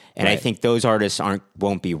about. And I think those artists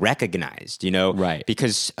won't be recognized, Right.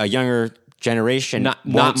 Because a younger generation... Not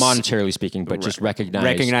monetarily speaking, but just recognized.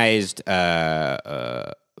 Recognized...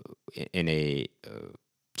 in a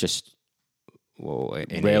just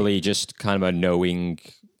really just kind of a knowing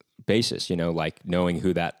basis, like knowing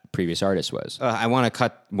who that previous artist was. I want to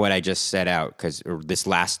cut what I just said out because this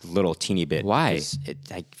last little teeny bit. Why?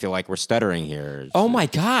 I feel like we're stuttering here. Oh my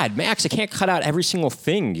God, Max! I can't cut out every single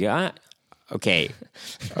thing. Yeah. Okay,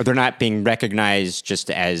 they're not being recognized just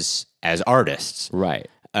as artists, right?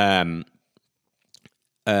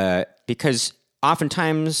 Because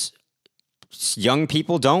oftentimes young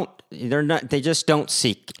people they just don't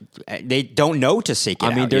seek. They don't know to seek it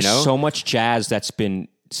out. I mean, there's so much jazz that's been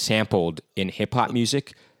sampled in hip hop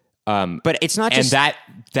music, but it's not just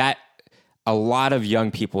that a lot of young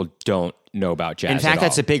people don't know about jazz. In fact,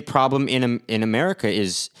 that's a big problem in America.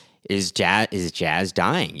 Is jazz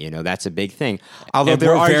dying? That's a big thing. Although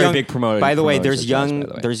there are very big promoters. By the way, there's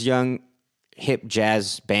young hip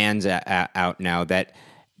jazz bands out now that.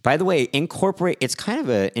 By the way, it's kind of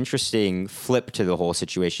an interesting flip to the whole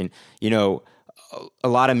situation. A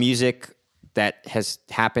lot of music that has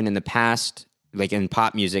happened in the past, like in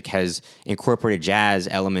pop music, has incorporated jazz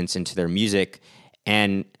elements into their music.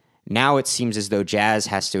 And now it seems as though jazz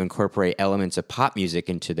has to incorporate elements of pop music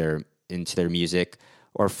into their music,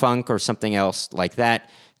 or funk or something else like that,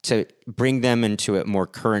 to bring them into a more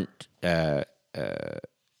current,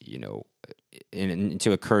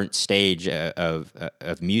 into a current stage of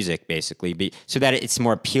music, basically, so that it's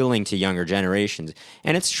more appealing to younger generations.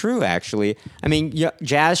 And it's true, actually. I mean,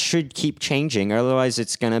 jazz should keep changing, otherwise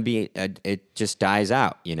it's going to be it just dies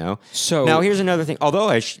out. So now here's another thing.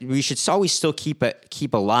 Although we should always still keep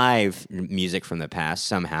alive music from the past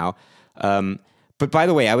somehow. But by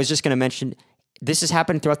the way, I was just going to mention this has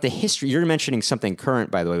happened throughout the history. You're mentioning something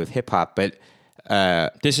current, by the way, with hip hop, but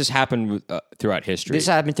this has happened throughout history. This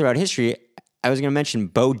happened throughout history. I was going to mention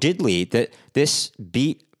Bo Diddley, that this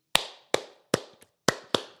beat,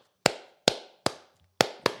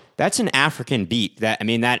 that's an African beat. That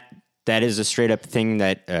is a straight up thing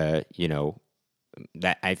that, that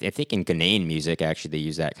I think in Ghanaian music, actually, they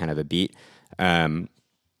use that kind of a beat. And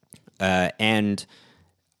I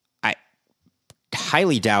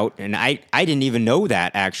highly doubt, and I didn't even know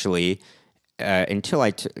that, actually, until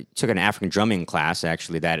I took an African drumming class,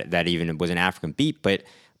 actually, that even was an African beat, but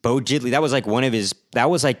Bo Diddley, that was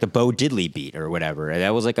like the Bo Diddley beat or whatever.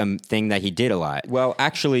 That was like a thing that he did a lot. Well,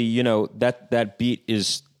 actually, that beat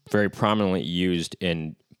is very prominently used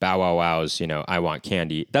in Bow Wow Wow's, I Want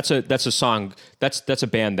Candy. That's a song, that's a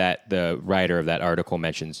band that the writer of that article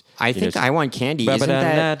mentions. I think I Want Candy, isn't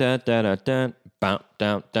that? I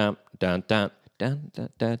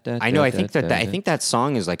know, I think that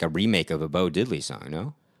song is like a remake of a Bo Diddley song,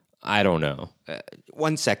 no? I don't know.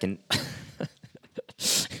 1 second.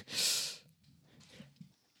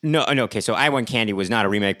 No, okay, so I Want Candy was not a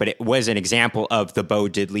remake, but it was an example of the Bo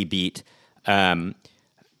Diddley beat, and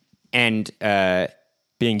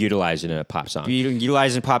being utilized in a pop song.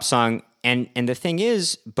 Utilized in a pop song, and the thing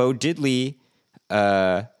is, Bo Diddley,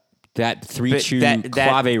 that 3/2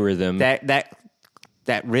 clave rhythm, that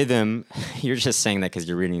rhythm. You're just saying that because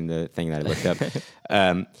you're reading the thing that I looked up.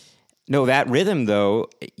 No, that rhythm though,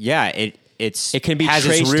 yeah, it can be has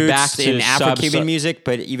traced its roots back to in Afro-Cuban music,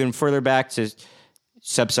 but even further back to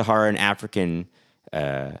sub-Saharan African.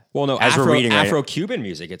 Afro-Cuban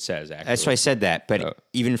music. It says actually. That's why I said that, but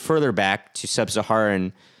even further back to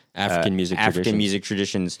sub-Saharan African music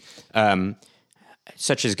traditions,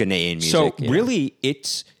 such as Ghanaian music. So really,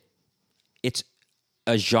 it's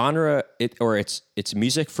a genre, it's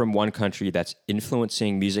music from one country that's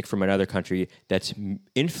influencing music from another country that's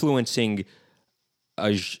influencing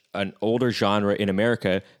an older genre in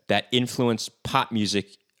America that influenced pop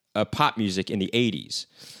music in the 80s,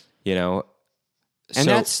 And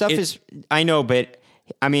that stuff I know, but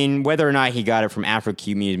I mean, whether or not he got it from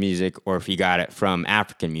Afro-Cuban music or if he got it from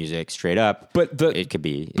African music straight up, it could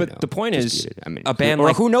be. The point is, disputed. I mean, a band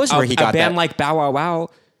like who knows where he got a band that? like Bow Wow Wow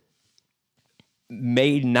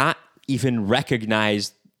may not even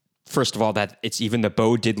recognize. First of all, that it's even the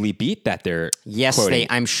Bo Diddley beat that they're quoting.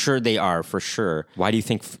 I'm sure they are for sure. Why do you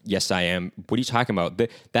think? Yes, I am. What are you talking about?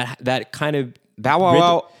 That kind of Bow Wow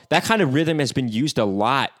Wow. That kind of rhythm has been used a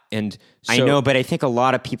lot, and so, I know, but I think a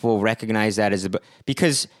lot of people recognize that as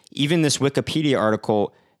because even this Wikipedia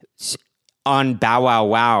article on Bow Wow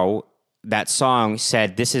Wow, that song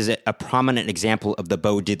said this is a prominent example of the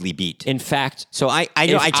Bo Diddley beat. In fact, so I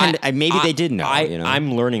know maybe they did know.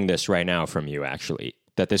 I'm learning this right now from you, actually,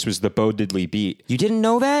 that this was the Bo Diddley beat. You didn't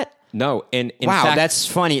know that? No, and wow, fact, that's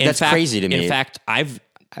funny. That's crazy to me. In fact, I've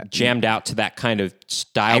jammed out to that kind of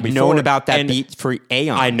style. I've known about that beat for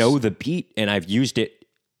aeons. I know the beat, and I've used it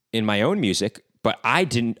in my own music, but I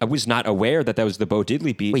was not aware that was the Bo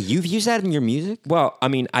Diddley beat. Wait, you've used that in your music? Well, I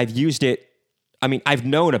mean, I've used it. I mean, I've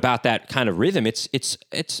known about that kind of rhythm. It's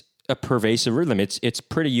a pervasive rhythm. It's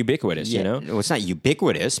pretty ubiquitous, you know. Well, it's not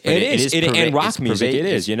ubiquitous, but it is. In rock music, it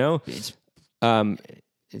is. You know, it's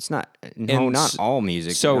not. No, not all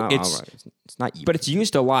music. So it's not. But it's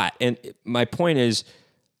used a lot. And my point is,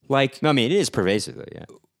 like, no, I mean, it is pervasive, though. Yeah,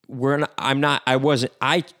 I wasn't.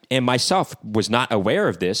 I and myself was not aware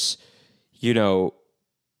of this, you know,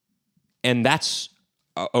 and that's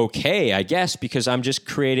okay, I guess, because I'm just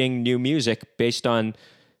creating new music based on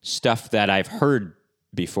stuff that I've heard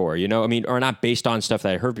before, you know. I mean, or not based on stuff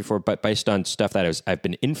that I heard before, but based on stuff that I've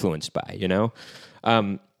been influenced by, you know.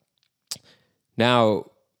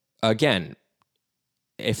 Now, again,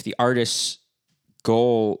 if the artist's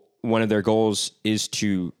goal, one of their goals, is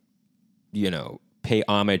to, you know, pay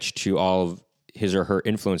homage to all of his or her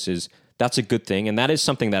influences, that's a good thing, and that is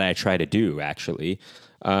something that I try to do. Actually,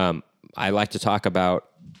 I like to talk about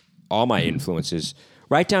all my influences,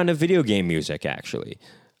 right down to video game music. Actually,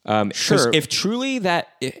 sure. If truly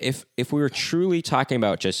if we were truly talking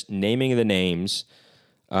about just naming the names,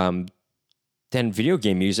 then video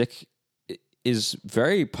game music is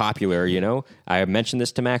very popular. You know, I mentioned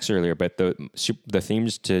this to Max earlier, but the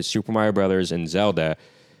themes to Super Mario Brothers and Zelda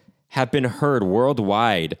have been heard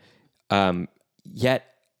worldwide. Yet,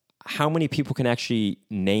 how many people can actually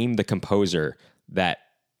name the composer that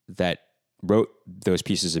wrote those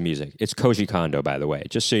pieces of music? It's Koji Kondo, by the way,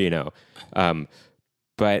 just so you know.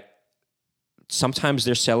 But sometimes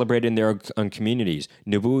they're celebrated in their own communities.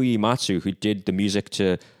 Nobuo Uematsu, who did the music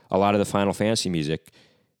to a lot of the Final Fantasy music,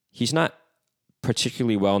 he's not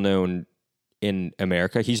particularly well known in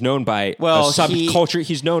America. He's known by a subculture.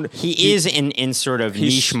 He is in sort of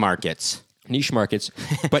niche markets.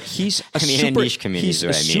 But he's a niche communities. He's a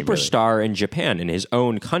superstar in Japan, in his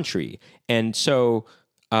own country, and so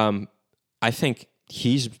I think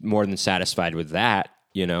he's more than satisfied with that,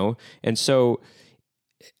 you know. And so,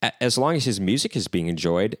 as long as his music is being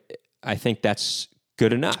enjoyed, I think that's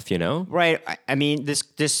good enough, you know. Right. I mean, this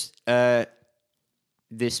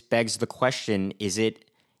begs the question: is it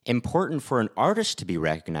important for an artist to be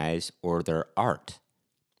recognized or their art?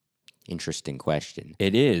 Interesting question.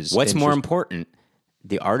 It is. What's more important,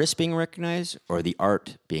 the artist being recognized or the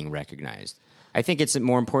art being recognized? I think it's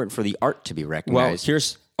more important for the art to be recognized. Well,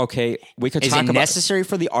 we could talk about... Is it necessary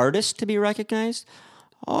for the artist to be recognized?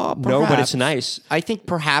 No, but it's nice. I think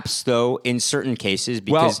perhaps, though, in certain cases,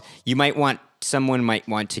 because someone might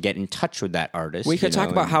want to get in touch with that artist. We could talk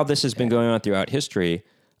about how this has been going on throughout history.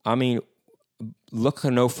 I mean, look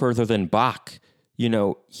no further than Bach. You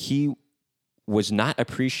know, he was not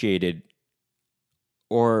appreciated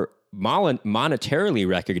or monetarily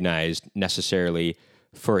recognized necessarily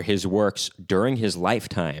for his works during his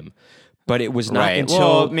lifetime. But it was not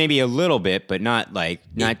until maybe a little bit, but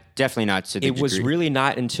definitely not to the degree. It was really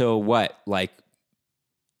not until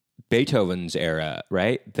Beethoven's era,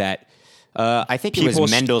 right? That I think it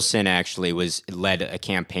was Mendelssohn actually led a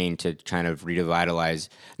campaign to kind of revitalize.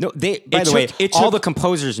 No, all the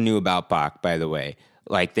composers knew about Bach. By the way,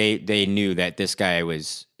 like they knew that this guy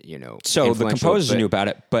was, you know. So the composers knew about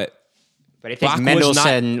it, but I think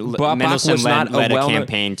Mendelssohn led a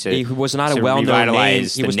campaign to he was not a well-known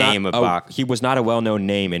name. Bach. He was not a well-known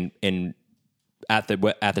name, and at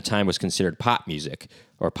the time was considered pop music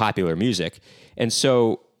or popular music, and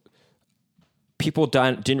so people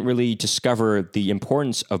didn't really discover the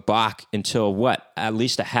importance of Bach until at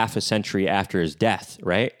least a half a century after his death,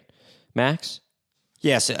 right, Max?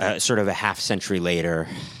 Yes, sort of a half century later.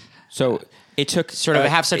 So it took sort of a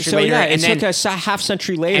half century later. Yeah, it took a half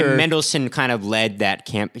century later. And Mendelssohn kind of led that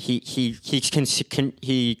camp. He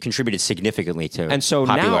contributed significantly to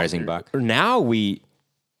popularizing Bach. Now we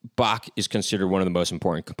Bach is considered one of the most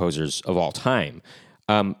important composers of all time.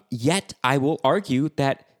 Yet I will argue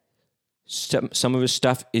that some of his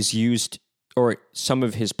stuff is used, or some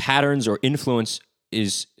of his patterns or influence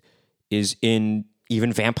is in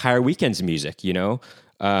even Vampire Weekend's music, you know?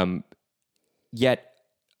 Yet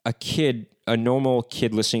a normal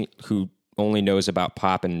kid listening who only knows about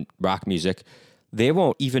pop and rock music, they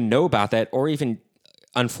won't even know about that, or even,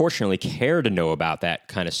 unfortunately, care to know about that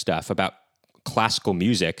kind of stuff, about classical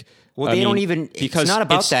music. Well, they don't even, because it's not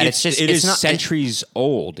about that. It's just, it's not centuries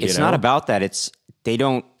old. It's not about that. They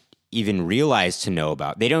don't even realize to know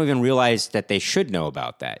about. They don't even realize that they should know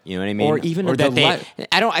about that. You know what I mean? Or even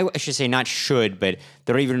I should say not should, but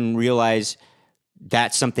they don't even realize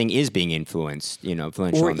that something is being influenced,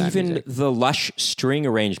 influential. Or on that even music. the lush string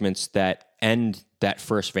arrangements that end that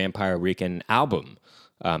first Vampire Weekend album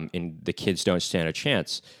in The Kids Don't Stand a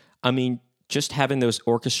Chance. I mean, just having those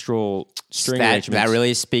orchestral string arrangements. That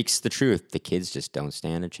really speaks the truth. The kids just don't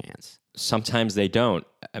stand a chance. Sometimes they don't.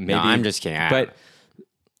 Maybe, no, I'm just kidding. But,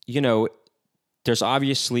 there's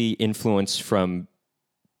obviously influence from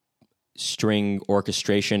string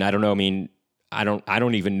orchestration. I don't know. I mean, I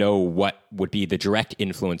don't even know what would be the direct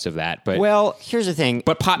influence of that. But well, here's the thing.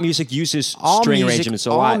 But pop music uses string arrangements a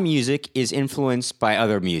lot. All music is influenced by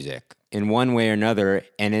other music in one way or another,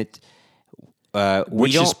 and it.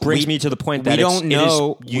 Which just brings me to the point that it is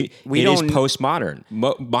postmodern.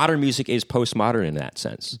 Modern music is postmodern in that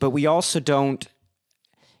sense. But we also don't.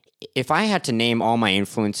 If I had to name all my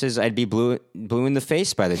influences, I'd be blue in the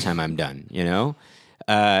face by the time I'm done.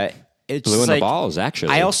 It's blue in the balls,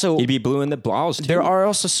 actually. He'd be blue in the balls, too. There are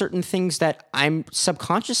also certain things that I'm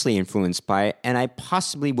subconsciously influenced by, and I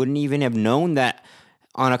possibly wouldn't even have known that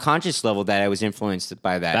on a conscious level that I was influenced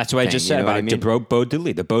by that. That's what I just said about Bo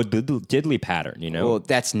Diddley, the Bo Diddley pattern, Well,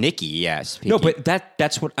 that's Nicky, yes. No, but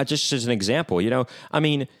that's what, just as an example, I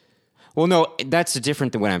mean... Well, no, that's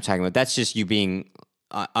different than what I'm talking about. That's just you being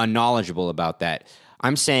unknowledgeable about that.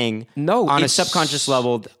 I'm saying on a subconscious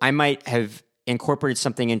level, I might have incorporated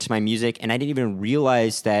something into my music, and I didn't even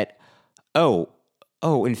realize that,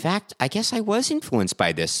 in fact, I guess I was influenced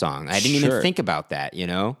by this song. I didn't even think about that,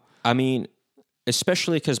 I mean,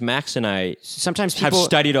 especially because Max and I sometimes have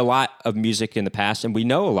studied a lot of music in the past, and we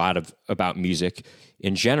know a lot about music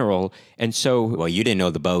in general. And so... Well, you didn't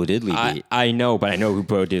know the Bo Diddley beat. I know, but I know who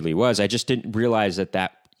Bo Diddley was. I just didn't realize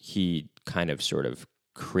that he kind of sort of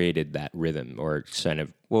created that rhythm, or kind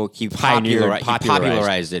of... Well, he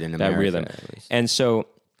popularized it in America. That rhythm. And so,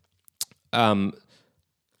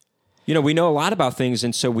 we know a lot about things,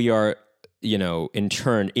 and so we are, in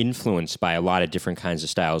turn, influenced by a lot of different kinds of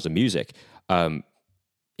styles of music,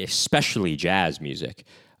 especially jazz music.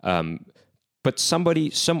 But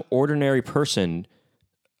some ordinary person,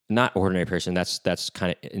 not ordinary person, that's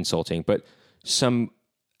kind of insulting, but some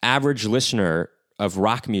average listener of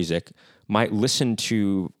rock music might listen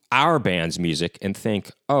to our band's music and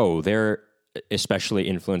think, they're especially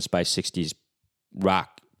influenced by 60s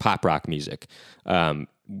pop rock music,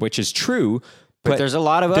 which is true. But there's a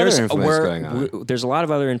lot of other influence going on. There's a lot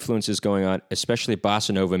of other influences going on, especially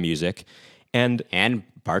bossa nova music. And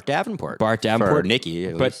Bart Davenport. For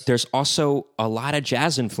Nicky. But there's also a lot of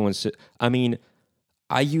jazz influence. I mean,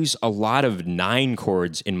 I use a lot of 9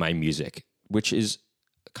 chords in my music, which is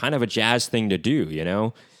kind of a jazz thing to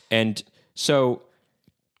do, And so,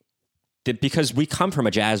 because we come from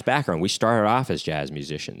a jazz background, we started off as jazz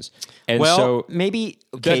musicians. And so maybe...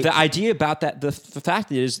 Okay. The idea about that, the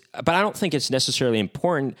fact is, but I don't think it's necessarily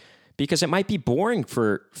important, because it might be boring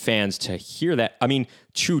for fans to hear that. I mean,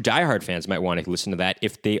 true diehard fans might want to listen to that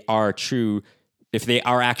if they are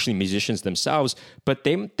actually musicians themselves, but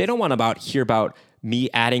they don't want to hear about me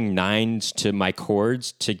adding 9s to my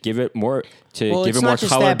chords to give it more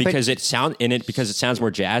color because it sounds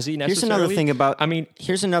more jazzy. Necessarily. Here's another thing about.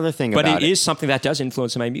 But it is something that does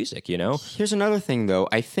influence my music. Here's another thing, though.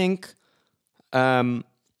 I think, that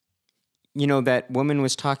woman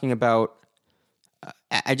was talking about.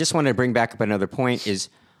 I just want to bring back up another point. Is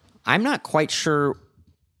I'm not quite sure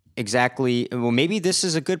exactly. Well, maybe this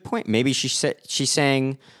is a good point. Maybe she's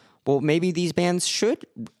saying, well, maybe these bands should.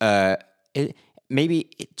 Maybe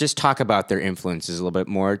just talk about their influences a little bit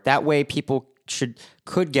more. That way, people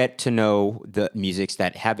could get to know the musics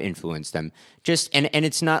that have influenced them. And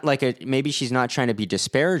it's not like maybe she's not trying to be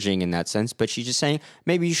disparaging in that sense, but she's just saying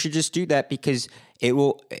maybe you should just do that because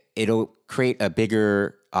it'll create a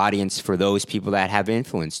bigger audience for those people that have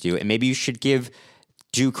influenced you, and maybe you should give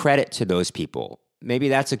due credit to those people. Maybe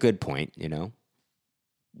that's a good point.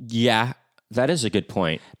 Yeah, that is a good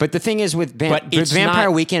point. But the thing is with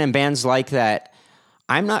Vampire Weekend and bands like that,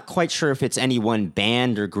 I'm not quite sure if it's any one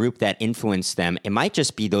band or group that influenced them. It might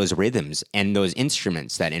just be those rhythms and those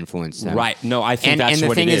instruments that influenced them. Right. No, I think that's the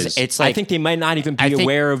what thing it is. It's like, I think they might not even be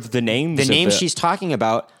aware of the names. The names she's talking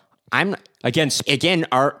about. Again,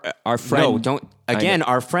 our friend. No, don't. Again,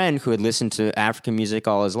 our friend who had listened to African music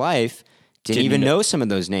all his life didn't even know some of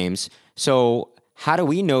those names. So how do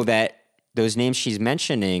we know that those names she's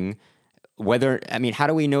mentioning? How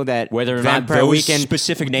do we know that whether or not those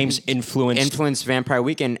specific names influence Vampire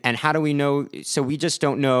Weekend? And how do we know? So we just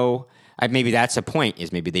don't know. Maybe that's a point.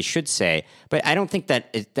 Is maybe they should say, but I don't think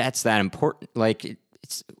that's that important. Like,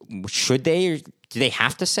 should they? Or do they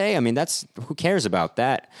have to say? I mean, who cares about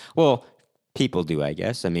that? Well, people do, I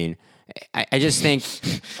guess. I mean, I just think.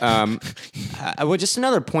 Well, just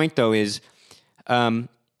another point though is,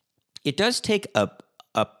 it does take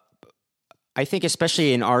I think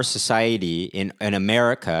especially in our society, in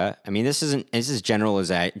America, I mean, this is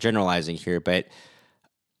generalizing here, but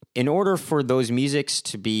in order for those musics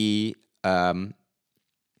to be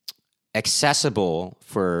accessible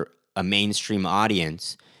for a mainstream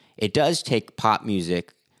audience, it does take pop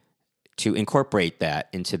music to incorporate that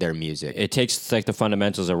into their music. It takes like the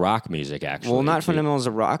fundamentals of rock music, actually. Well, not fundamentals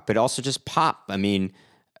of rock, but also just pop. I mean,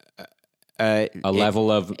 a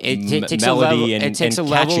level of melody and it takes a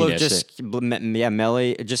level of just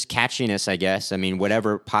melody, just catchiness, I guess. I mean,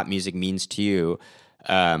 whatever pop music means to you,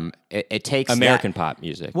 it takes American pop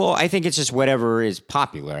music. Well, I think it's just whatever is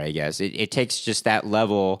popular. I guess it takes just that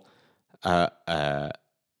level of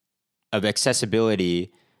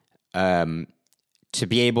accessibility to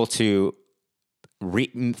be able to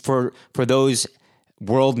for those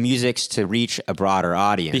world musics to reach a broader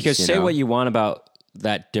audience. Because say what you want about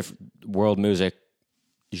that world music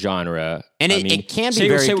genre, and it can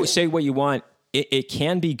be say what you want. It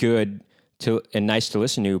can be good and nice to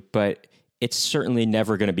listen to, but it's certainly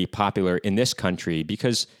never going to be popular in this country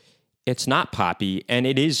because it's not poppy and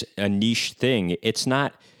it is a niche thing. It's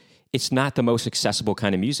not the most accessible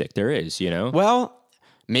kind of music there is. Well,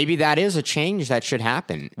 maybe that is a change that should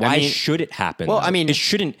happen. Why should it happen? Well, though? I mean, we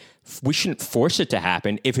shouldn't force it to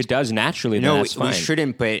happen. If it does naturally, then that's fine. We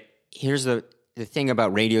shouldn't. But here's the thing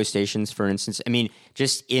about radio stations, for instance. I mean,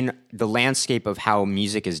 just in the landscape of how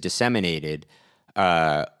music is disseminated,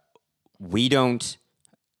 we don't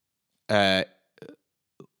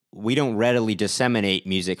readily disseminate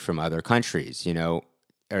music from other countries, or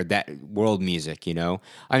that world music, I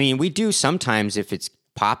mean, we do sometimes if it's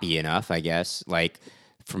poppy enough, I guess, like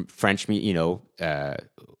from French, I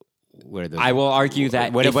will argue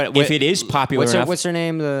that if it is popular enough... What's their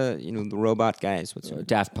name? The robot guys?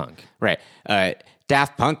 Daft Punk. Right.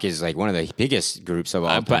 Daft Punk is like one of the biggest groups of all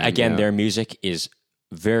time. But again, their music is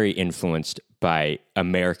very influenced by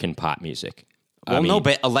American pop music.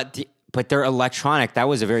 But they're electronic. That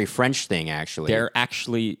was a very French thing, actually. They're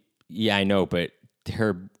actually... Yeah, I know, but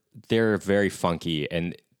they're very funky,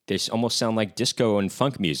 and they almost sound like disco and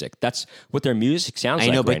funk music. That's what their music sounds like.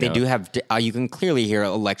 I know, but right they now. do have. You can clearly hear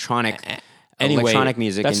electronic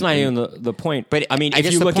music. That's not even the point. But I mean,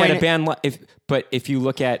 if you look at a band, if you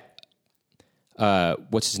look at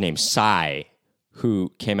what's his name, Psy,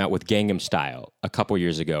 who came out with Gangnam Style a couple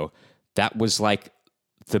years ago, that was like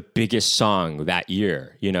the biggest song that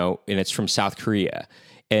year, and it's from South Korea,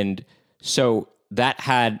 and so that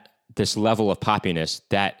had this level of poppiness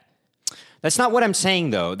that. That's not what I'm saying,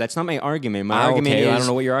 though. That's not my argument. My argument is... I don't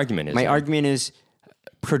know what your argument is. My argument is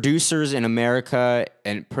producers in America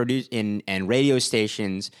and radio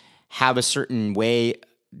stations have a certain way.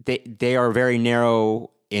 They are very narrow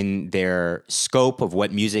in their scope of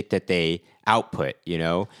what music that they output,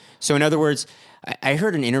 So in other words, I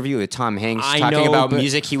heard an interview with Tom Hanks talking about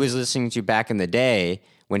music he was listening to back in the day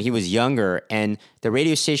when he was younger, and the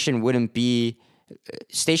radio station wouldn't be...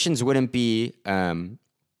 Stations wouldn't be...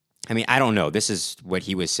 I mean, I don't know. This is what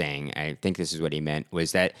he was saying. I think this is what he meant,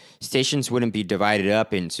 was that stations wouldn't be divided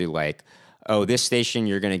up into like, oh, this station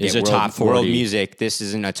you're going to get world music. This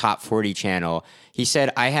isn't a top 40 channel. He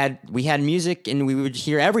said we had music and we would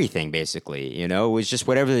hear everything basically, It was just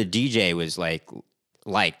whatever the DJ was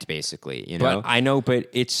liked basically, But I know, but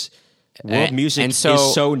it's world music is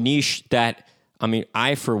so niche that, I mean,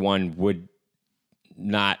 I for one would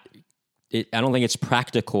not... I don't think it's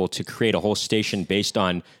practical to create a whole station based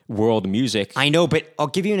on world music. I know, but I'll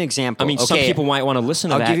give you an example. I mean, some people might want to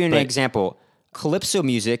listen to that. I'll give you an example. Calypso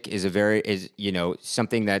music is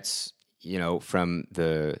something that's, from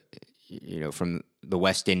the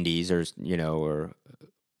West Indies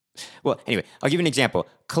well, anyway, I'll give you an example.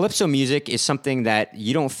 Calypso music is something that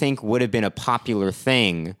you don't think would have been a popular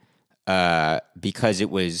thing because it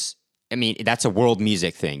was, that's a world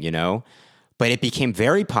music thing, But it became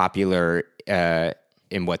very popular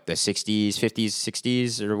in what, the 60s, 50s,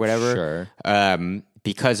 60s or whatever. Sure.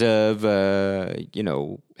 Because of, Harry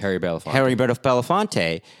Belafonte. Harry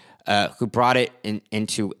Belafonte, who brought it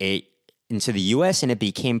into the U.S. and it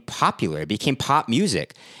became popular. It became pop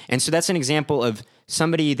music. And so that's an example of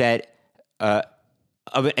somebody that,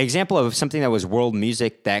 of an example of something that was world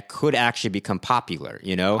music that could actually become popular,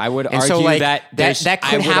 you know? I would and argue so, like, that that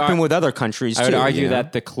could happen with other countries too. I would argue you know?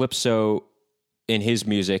 that the calypso in his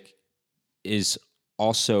music is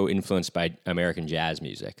also influenced by American jazz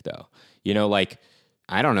music, though. You know, like,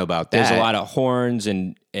 I don't know about that. there's a lot of horns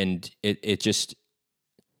and it just,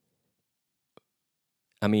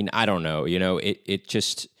 I mean, I don't know, you know, it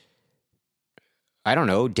just, I don't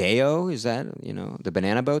know. Deo, is that, the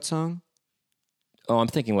Banana Boat song? oh, I'm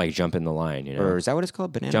thinking like Jump in the Line, you know. Or is that what it's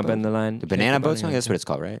called? Banana Jump Boat? in the Line. The Banana Boat song? That's what it's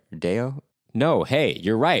called, right? Or Deo? No, hey,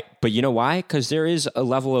 you're right. But you know why? Because there is a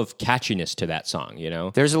level of catchiness to that song, you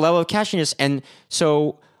know? There's a level of catchiness. And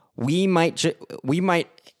so we might,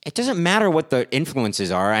 it doesn't matter what the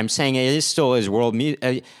influences are. I'm saying it is still is world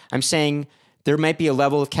music. I'm saying there might be a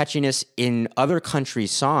level of catchiness in other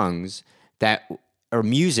countries' songs that or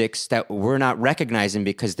musics that we're not recognizing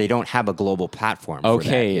because they don't have a global platform. Okay, for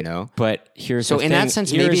that, you know. But here's So the in thing. that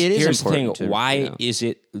sense, maybe it is here's important the thing. to, Why you know. is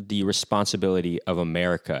it the responsibility of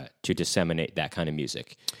America to disseminate that kind of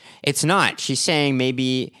music? It's not. She's saying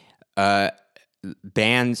maybe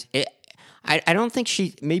bands. I don't think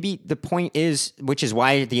maybe the point is, which is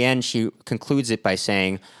why at the end she concludes it by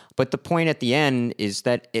saying, but the point at the end is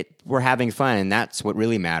that we're having fun and that's what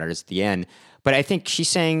really matters at the end. But I think she's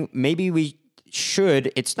saying maybe we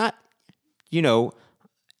should, it's not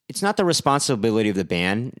the responsibility of the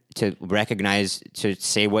band to recognize, to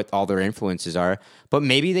say what all their influences are, but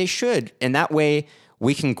maybe they should. And that way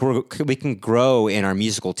we can grow in our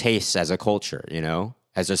musical tastes as a culture, you know,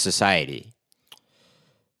 as a society.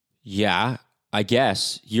 Yeah, I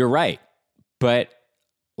guess you're right. But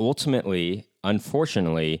ultimately,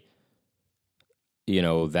 unfortunately, you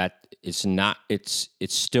know, that it's not, it's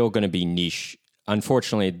still going to be niche.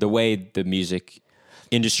 Unfortunately, the way the music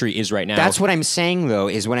industry is right now. That's what I'm saying, though,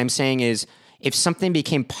 is what I'm saying is if something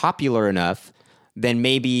became popular enough, then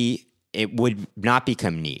maybe it would not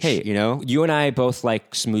become niche. Hey, you know? You and I both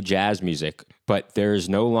like smooth jazz music, but there's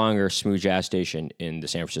no longer a smooth jazz station in the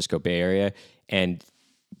San Francisco Bay Area and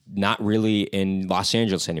not really in Los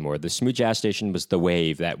Angeles anymore. The smooth jazz station was the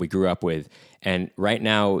wave that we grew up with. And right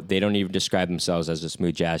now, they don't even describe themselves as a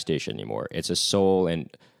smooth jazz station anymore. It's a soul and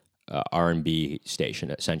R&B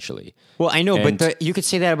station, essentially. Well, I know, but you could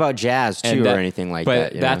say that about jazz, too, or anything like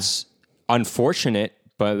that. But that's unfortunate,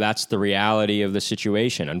 but that's the reality of the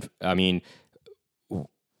situation. I mean,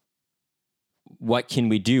 what can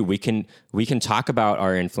we do? We can talk about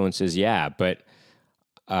our influences, yeah, but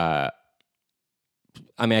I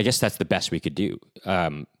mean, I guess that's the best we could do.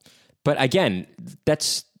 But again,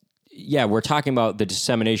 we're talking about the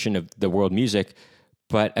dissemination of the world music,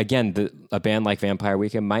 but again, a band like Vampire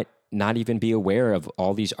Weekend might not even be aware of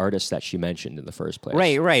all these artists that she mentioned in the first place.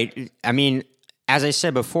 Right. I mean, as I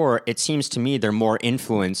said before, it seems to me they're more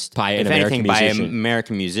influenced by an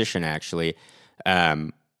American musician, actually.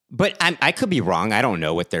 But I could be wrong. I don't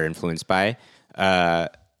know what they're influenced by.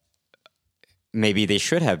 Maybe they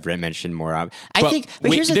should have mentioned more of. But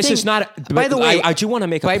here's the thing. This is not. By the way, I do want to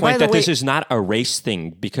make a point that this is not a race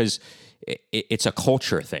thing because it's a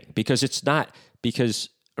culture thing. Because it's not because.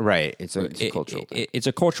 Right, it's a cultural thing. It's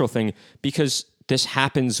a cultural thing because this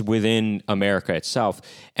happens within America itself.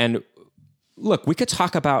 And look, we could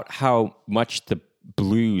talk about how much the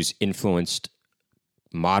blues influenced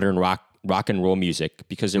modern rock and roll music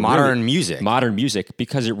because modern music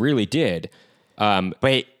because it really did.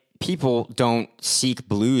 But people don't seek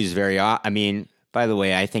blues very often. I mean, by the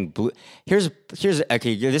way, I think here's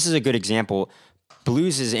okay. This is a good example.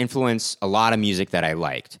 Blues has influenced a lot of music that I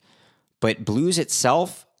liked. But blues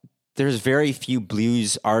itself, there's very few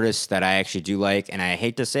blues artists that I actually do like, and I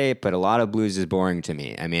hate to say it, but a lot of blues is boring to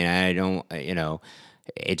me. I mean, I don't,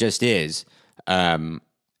 it just is. And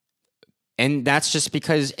that's just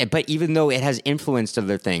because, but even though it has influenced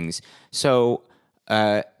other things, so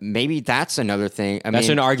maybe that's another thing. That's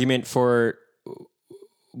an argument for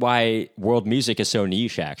why world music is so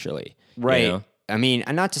niche, actually. Right. You know? I mean,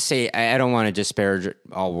 not to say I don't want to disparage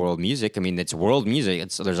all world music. I mean, it's world music.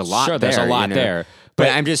 There's a lot. Sure, there's a lot there. But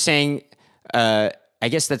I'm just saying. I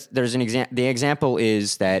guess there's an example. The example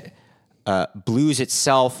is that blues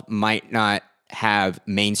itself might not have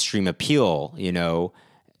mainstream appeal.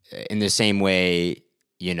 In the same way,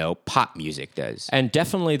 pop music does. And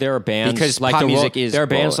definitely there are bands because like pop music is there are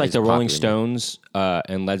bands like the Rolling popular. Stones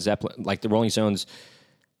and Led Zeppelin, like the Rolling Stones.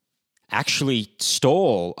 actually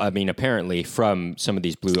stole, I mean, apparently from some of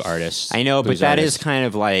these blue artists. I know, but blues that artists. is kind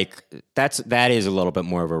of like that is a little bit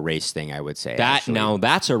more of a race thing, I would say. Actually. Now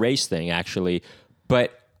that's a race thing, actually.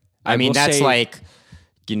 But I mean, will that's say, like,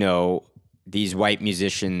 these white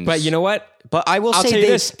musicians. But you know what? But I will I'll say tell you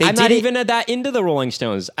this: they I'm did not it- even that into the Rolling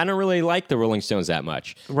Stones. I don't really like the Rolling Stones that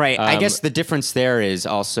much. Right. I guess the difference there is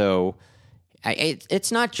also,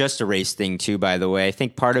 it's not just a race thing, too, by the way. I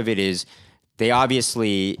think part of it is they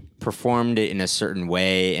obviously performed it in a certain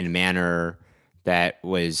way and manner that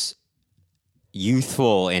was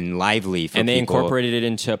youthful and lively for and they people. incorporated it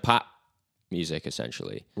into pop music,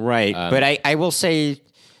 essentially. Right. But I will say,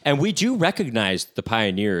 And we do recognize the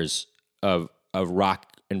pioneers of rock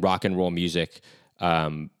and roll music,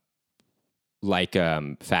 like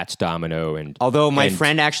Fats Domino and although my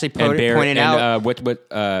friend actually pointed out.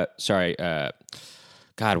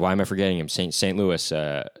 God, why am I forgetting him? St. Louis,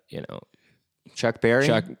 Chuck Berry?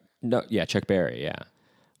 Chuck Berry, yeah.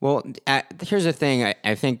 Well, here's the thing.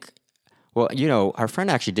 I think, our friend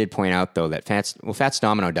actually did point out, though, that Fats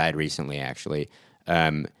Domino died recently, actually.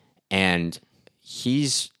 And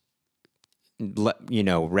he's,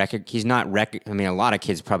 he's not, I mean, a lot of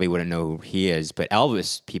kids probably wouldn't know who he is, but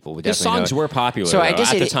Elvis people would His definitely know. songs were popular, So I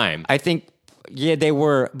guess at the time. I think, yeah, they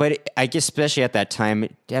were, but I guess especially at that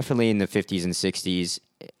time, definitely in the 50s and 60s,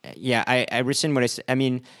 yeah, I rescind what I said. I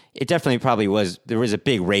mean, it definitely probably was. There was a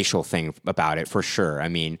big racial thing about it for sure. I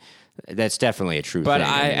mean, that's definitely a true But thing.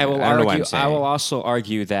 I will don't know what argue. I'm saying. I will also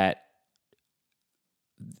argue that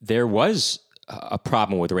there was a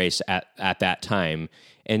problem with race at that time,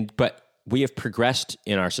 but we have progressed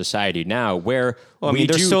in our society now where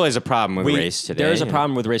there still is a problem with race today. There is a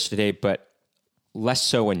problem with race today, but less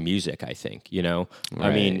so in music, I think.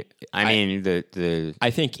 Right.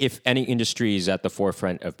 I think if any industry is at the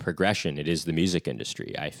forefront of progression, it is the music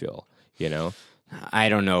industry, I feel, I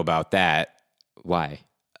don't know about that. Why?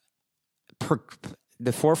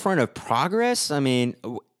 The forefront of progress? I mean,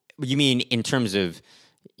 you mean in terms of,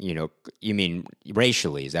 you mean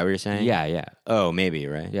racially? Is that what you're saying? Yeah. Oh, maybe,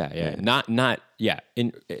 right? Yeah.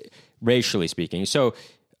 In racially speaking. So,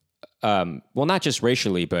 not just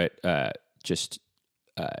racially, but just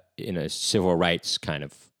in a civil rights kind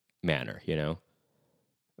of manner,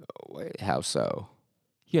 How so?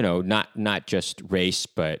 Not just race,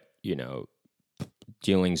 but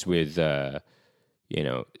dealings with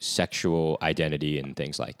sexual identity and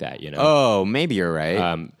things like that. Oh, maybe you're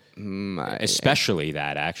right. Especially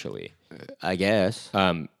that, actually. I guess.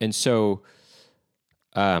 And so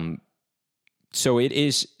it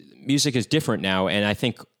is. Music is different now, and I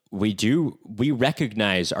think we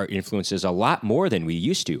recognize our influences a lot more than we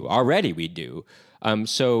used to. Already we do.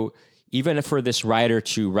 So even for this writer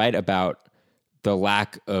to write about the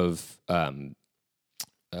lack of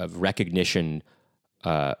recognition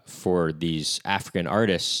for these African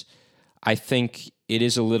artists, I think it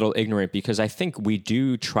is a little ignorant because I think we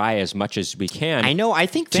do try as much as we can. I know. I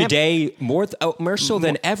think today more so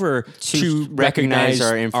than ever to recognize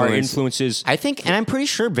our influences. I think, and I'm pretty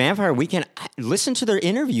sure Vampire Weekend. Listen to their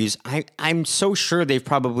interviews. I'm so sure they've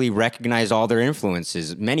probably recognized all their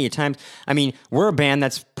influences many a times. I mean, we're a band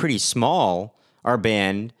that's pretty small. Our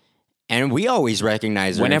band. And we always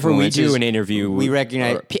recognize our whenever we influences. do an interview. We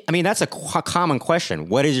recognize. I mean, that's a common question.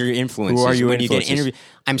 What is your influences? Who are you when influences? You get interview?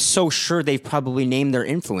 I'm so sure they've probably named their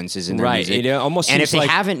influences in their right. music. It almost and seems if they like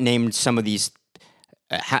haven't named some of these,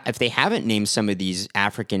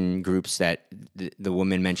 African groups that the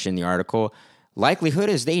woman mentioned in the article, likelihood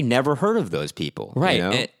is they never heard of those people.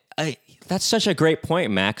 Right. That's such a great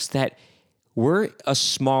point, Max. That we're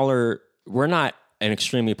not an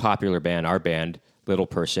extremely popular band. Our band, Little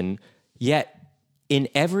Person. Yet, in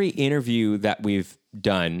every interview that we've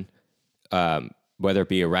done, whether it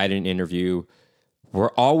be a write-in interview,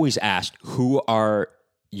 we're always asked, who are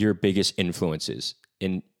your biggest influences?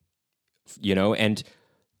 And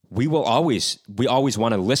we always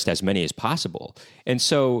want to list as many as possible. And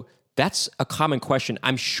so that's a common question.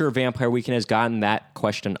 I'm sure Vampire Weekend has gotten that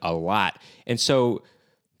question a lot. And so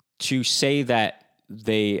to say that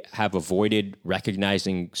they have avoided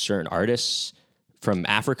recognizing certain artists from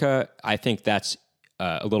Africa, I think that's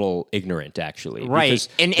a little ignorant, actually. Right.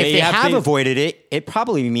 And if they have avoided it, it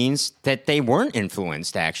probably means that they weren't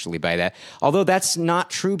influenced, actually, by that. Although that's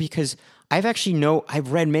not true because I've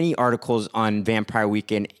read many articles on Vampire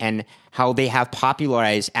Weekend and how they have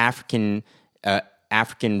popularized African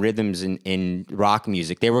rhythms in rock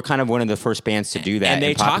music. They were kind of one of the first bands to do that. And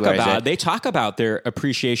they talk about their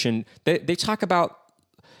appreciation. They talk about,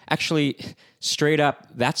 actually, straight up,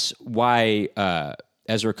 that's why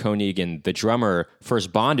Ezra Koenig and the drummer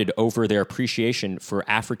first bonded over their appreciation for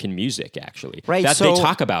African music, actually. Right. They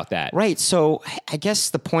talk about that. Right. So I guess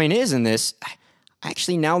the point is in this,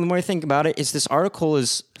 actually, now the more I think about it, is this article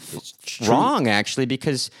is wrong, actually,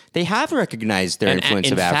 because they have recognized their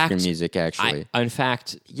influence of African music, actually. In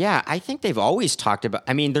fact... Yeah, I think they've always talked about...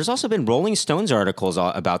 I mean, there's also been Rolling Stones articles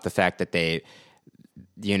about the fact that they,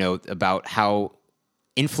 about how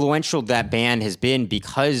influential that band has been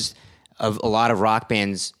because of a lot of rock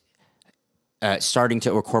bands starting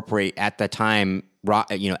to incorporate, at the time,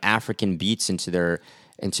 African beats into their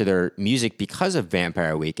music because of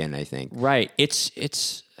Vampire Weekend, I think. Right.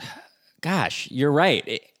 It's gosh, you're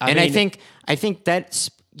right. I think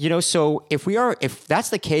that's, so if that's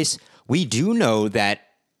the case, we do know that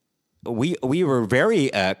we were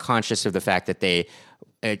very conscious of the fact that they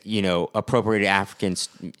appropriated African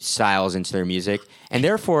styles into their music, and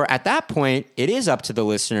therefore at that point it is up to the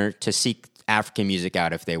listener to seek African music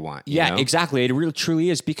out if they want. Yeah, exactly. It really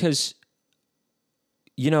truly is, because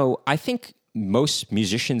I think most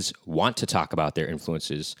musicians want to talk about their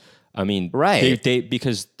influences. I mean, right?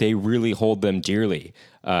 Because they really hold them dearly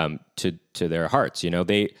to their hearts.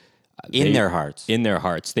 In their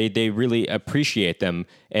hearts, they really appreciate them.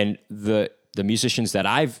 And the musicians that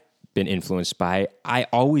I've been influenced by, I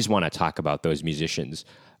always want to talk about those musicians,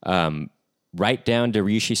 right down to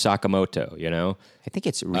Ryuichi Sakamoto. I think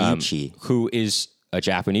it's Ryuichi, who is a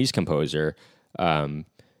Japanese composer, and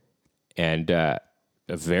a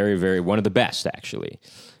very, very one of the best, actually.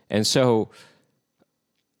 And so,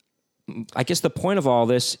 I guess the point of all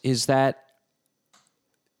this is that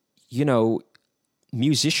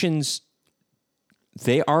musicians,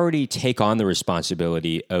 they already take on the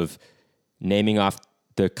responsibility of naming off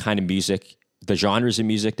the kind of music, the genres of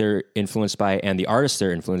music they're influenced by, and the artists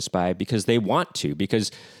they're influenced by, because they want to,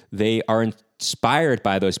 because they are inspired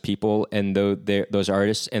by those people and those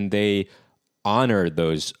artists, and they honor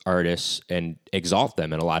those artists and exalt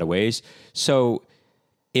them in a lot of ways. So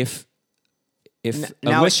if a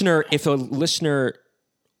listener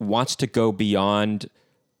wants to go beyond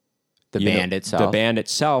the band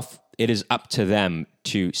itself, it is up to them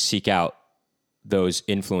to seek out those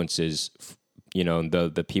influences,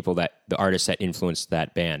 the people the artists that influenced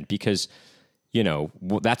that band, because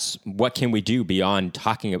that's what can we do beyond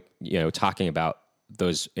talking about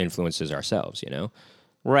those influences ourselves,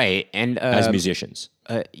 right? And as musicians,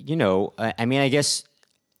 I mean, I guess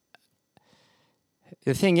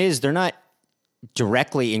the thing is, they're not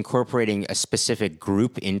directly incorporating a specific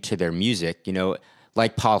group into their music,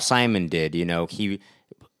 like Paul Simon did. He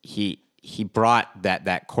brought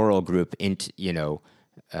that choral group into,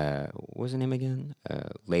 what was the name again?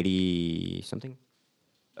 Lady something?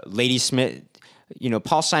 Lady Smith.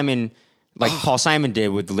 Paul Simon, Paul Simon did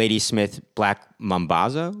with Lady Smith, Black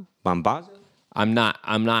Mambazo? I'm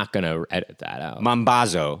not going to edit that out.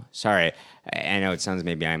 Mambazo. Sorry. I know it sounds,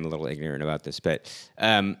 maybe I'm a little ignorant about this, but...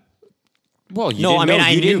 well, you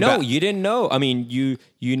didn't know. I mean, you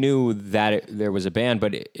knew that there was a band,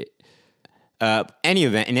 but... in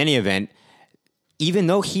any event, even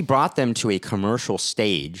though he brought them to a commercial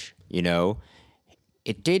stage,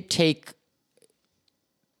 it did take,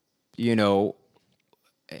 I'm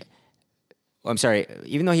sorry,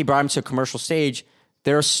 even though he brought them to a commercial stage,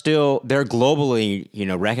 they're globally,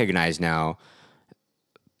 recognized now,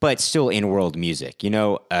 but still in world music, They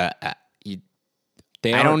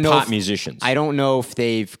aren't pop musicians. I don't know if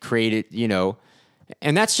they've created,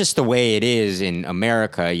 and that's just the way it is in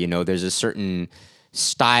America. There's a certain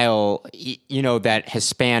style, that has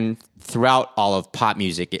spanned throughout all of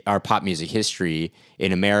our pop music history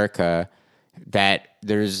in America, that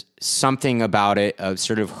there's something about it of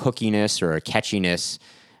sort of hookiness or a catchiness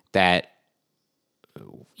that,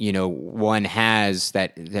 one has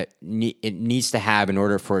that it needs to have in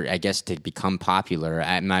order for it, I guess, to become popular.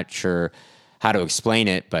 I'm not sure how to explain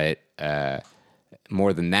it, but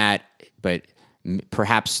more than that, but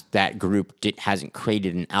perhaps that group hasn't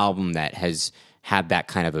created an album that has had that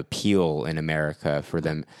kind of appeal in America for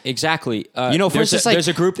them. Exactly. There's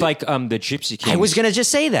a group like the Gypsy Kings. I was going to just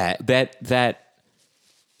say that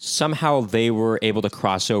somehow they were able to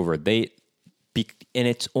cross over. And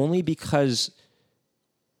it's only because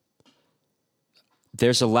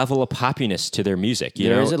there's a level of poppiness to their music.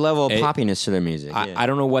 There's a level of poppiness to their music. I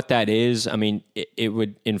don't know what that is. I mean, it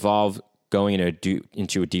would involve going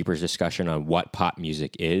into a deeper discussion on what pop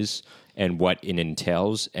music is and what it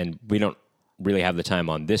entails, and we don't really have the time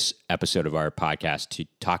on this episode of our podcast to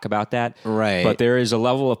talk about that. Right. But there is a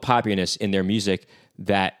level of poppiness in their music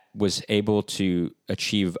that was able to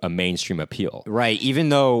achieve a mainstream appeal. Right. Even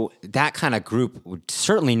though that kind of group would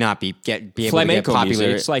certainly not be able to get popular. Music.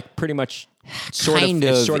 It's like pretty much Kind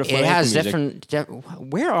of. It's sort of It has flamenco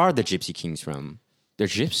music. where are the Gypsy Kings from? They're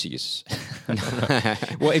gypsies.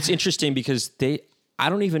 Well, it's interesting because I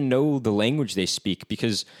don't even know the language they speak,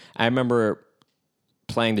 because I remember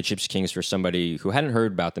playing the Gypsy Kings for somebody who hadn't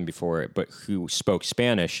heard about them before, but who spoke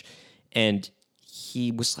Spanish. And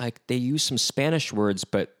he was like, they use some Spanish words,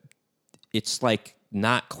 but it's like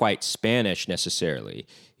not quite Spanish necessarily.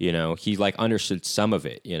 He like understood some of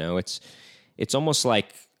it. It's almost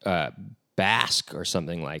like Basque or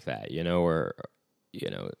something like that, or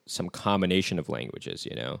some combination of languages,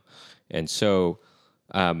 And so,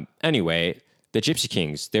 anyway, the Gypsy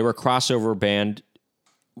Kings, they were a crossover band,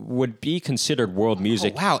 would be considered world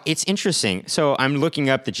music. Oh, wow, it's interesting. So I'm looking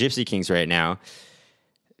up the Gypsy Kings right now.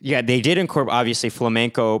 Yeah, they did incorporate, obviously,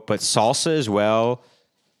 flamenco, but salsa as well,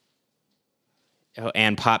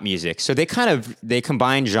 and pop music. So they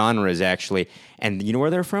combine genres, actually. And you know where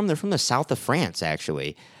they're from? They're from the south of France,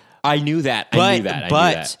 actually. I knew that. I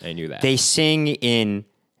knew that. They sing in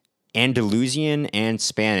Andalusian and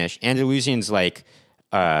Spanish. Andalusian's like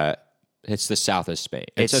it's the south of Spain.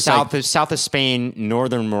 It's south of Spain,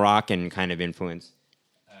 northern Moroccan kind of influence.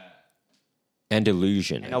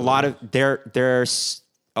 Andalusian. And a lot of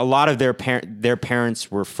their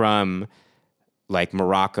parents were from like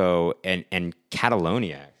Morocco and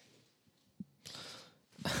Catalonia.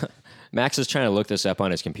 Max is trying to look this up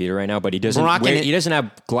on his computer right now, but he doesn't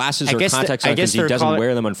have glasses or contacts on because he doesn't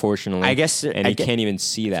wear them, unfortunately. He can't even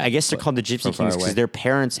see that. I guess they're called the Gypsy Kings because their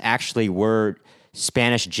parents actually were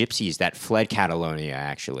Spanish gypsies that fled Catalonia,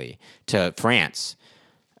 actually, to France,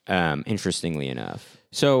 interestingly enough.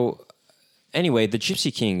 So, anyway, the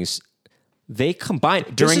Gypsy Kings, they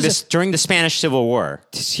combined... During the Spanish Civil War.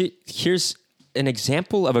 Here's an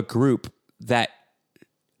example of a group that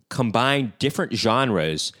combined different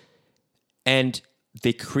genres, and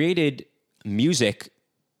they created music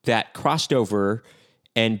that crossed over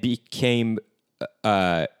and came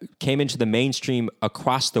into the mainstream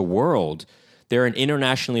across the world. They're an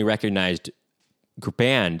internationally recognized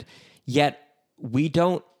band, yet we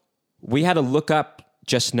had to look up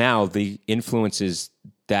just now the influences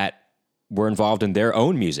that were involved in their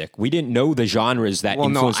own music. We didn't know the genres that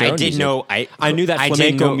influenced their own music. I knew that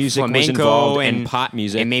flamenco music was involved in pop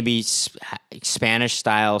music. And maybe Spanish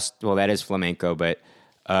style. Well, that is flamenco, but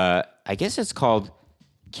I guess it's called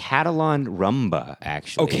Catalan rumba,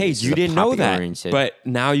 actually. Okay, you didn't know that, but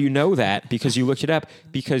now you know that because you looked it up,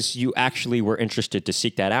 because you actually were interested to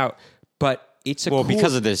seek that out. But it's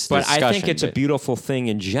because of this But discussion, I think it's a beautiful thing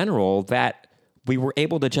in general that we were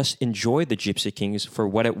able to just enjoy the Gypsy Kings for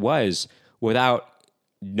what it was without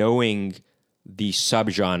knowing the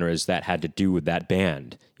subgenres that had to do with that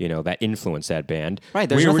band, that influenced that band. Right,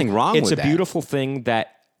 there's nothing wrong with that. It's a beautiful thing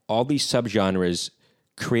that all these subgenres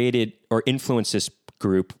created or influenced this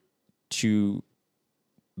group to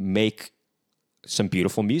make some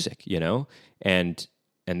beautiful music, and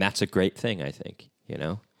that's a great thing, I think,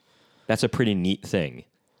 That's a pretty neat thing.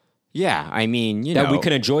 Yeah, I mean, that we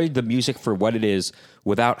can enjoy the music for what it is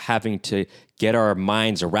without having to get our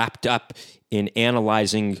minds wrapped up in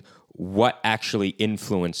analyzing what actually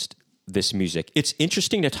influenced this music. It's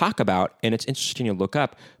interesting to talk about and it's interesting to look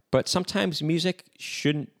up, but sometimes music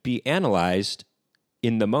shouldn't be analyzed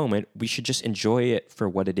in the moment. We should just enjoy it for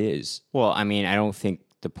what it is. Well, I mean, I don't think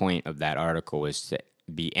the point of that article was to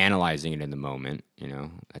be analyzing it in the moment.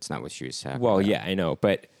 That's not what she was talking about. Well, yeah, I know,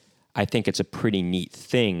 but I think it's a pretty neat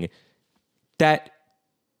thing that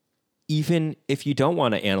even if you don't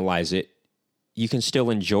want to analyze it, you can still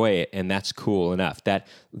enjoy it, and that's cool enough. That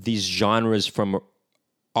these genres from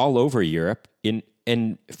all over Europe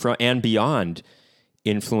and beyond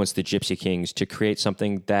influenced the Gypsy Kings to create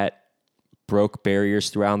something that broke barriers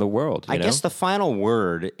throughout the world. I guess the final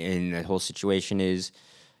word in the whole situation is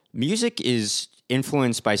music is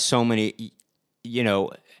influenced by so many,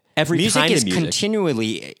 every music kind is of music.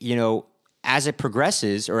 Continually, as it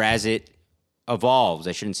progresses or as it evolves,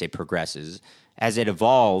 I shouldn't say progresses, as it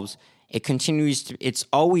evolves, it continues to, it's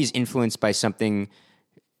always influenced by something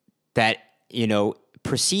that,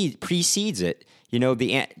 precedes it.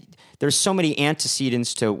 There's so many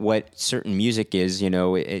antecedents to what certain music is,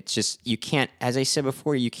 it's just, you can't, as I said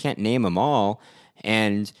before, you can't name them all.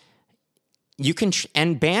 And you can,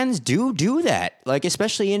 and bands do that, like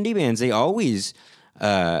especially indie bands, they always,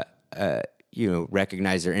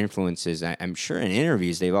 recognize their influences. I'm sure in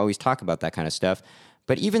interviews they've always talked about that kind of stuff.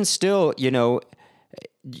 But even still,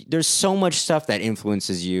 there's so much stuff that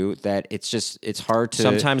influences you that it's hard to.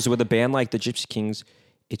 Sometimes with a band like the Gypsy Kings,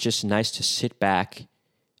 it's just nice to sit back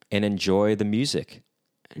and enjoy the music.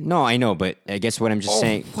 No, I know, but I guess what I'm just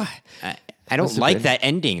saying, what? I don't like that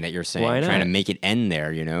ending that you're saying, Why not? trying to make it end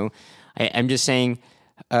there, I'm just saying,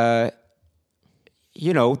 there's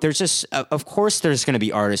just, of course, there's going to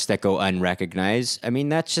be artists that go unrecognized. I mean,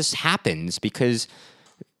 that just happens because,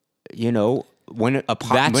 when a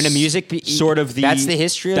music that's the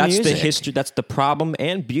history of music. That's the history. That's the problem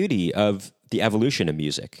and beauty of the evolution of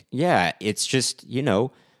music. Yeah, it's just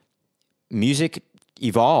music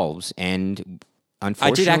evolves, and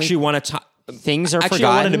unfortunately, I did actually want to talk. Things are actually,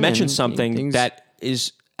 forgotten. I wanted to mention something that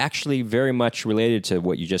is actually very much related to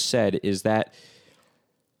what you just said. Is that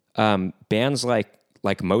bands like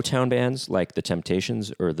Motown bands, like the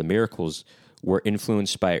Temptations or the Miracles, were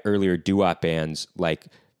influenced by earlier doo-wop bands like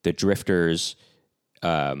the Drifters,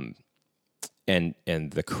 and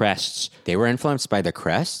the Crests. They were influenced by the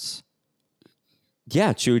Crests?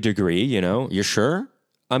 Yeah, to a degree, You're sure?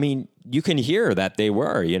 I mean, you can hear that they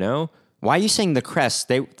were, Why are you saying the Crests?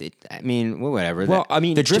 Whatever. Well, I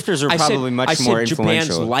mean, the Drifters are probably much more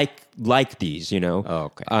influential. Bands like these, Oh,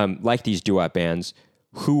 okay. like these doo-wop bands,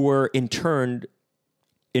 who were in turn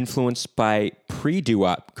influenced by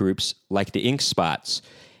pre-doo-wop groups like the Ink Spots.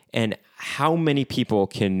 And how many people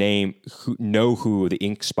can know who the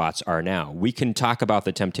Ink Spots are now? We can talk about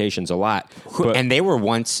the Temptations a lot, and they were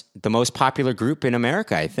once the most popular group in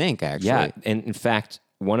America, I think. Actually, yeah. And in fact,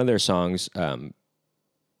 one of their songs, "Night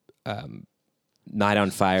on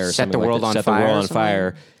Fire," Set the World on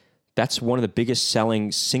Fire. That's one of the biggest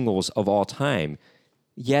selling singles of all time.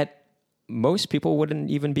 Yet most people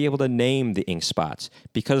wouldn't even be able to name the Ink Spots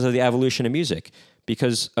because of the evolution of music,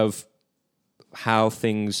 because of how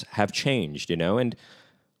things have changed, and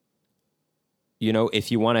if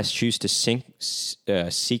you want to choose to seek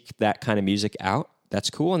that kind of music out, that's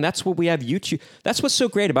cool, and that's what we have YouTube. That's what's so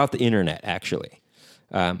great about the internet. Actually,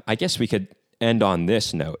 I guess we could end on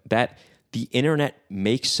this note that the internet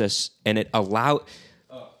makes us, and it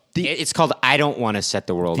it's called "I Don't Want to Set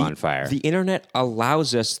the World on Fire." The internet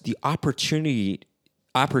allows us the opportunity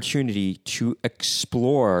to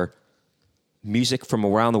explore music from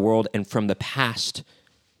around the world and from the past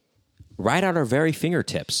right at our very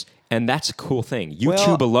fingertips. And that's a cool thing.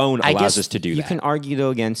 YouTube alone allows us to do that. You can argue,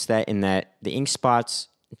 though, against that in that the Ink Spots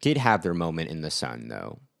did have their moment in the sun,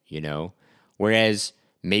 though, Whereas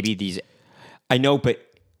maybe these... I know, but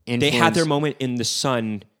they had their moment in the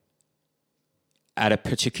sun at a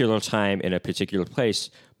particular time in a particular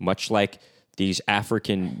place, much like these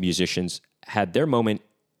African musicians had their moment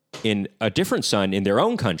in a different sun in their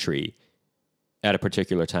own country at a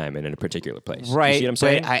particular time and in a particular place. Right. You see what I'm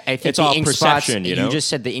saying? But I think it's all perception, You just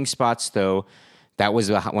said the Ink Spots, though, that was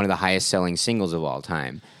one of the highest selling singles of all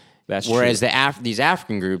time. That's Whereas true. these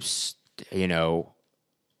African groups,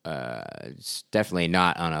 it's definitely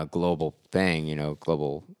not on a global thing, in a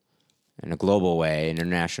global way,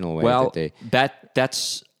 international way. Well,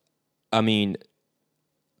 that's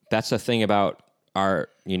the thing about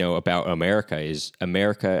about America is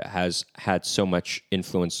America has had so much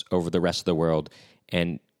influence over the rest of the world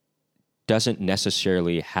and doesn't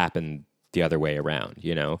necessarily happen the other way around,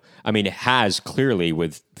 I mean, it has clearly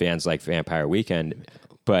with bands like Vampire Weekend,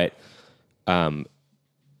 but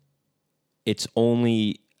it's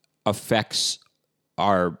only affects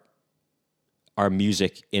our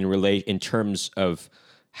music in terms of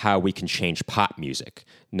how we can change pop music,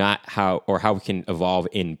 not how we can evolve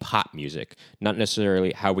in pop music, not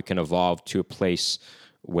necessarily how we can evolve to a place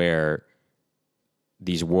where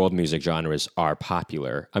these world music genres are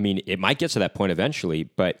popular. I mean, it might get to that point eventually,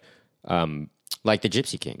 but like the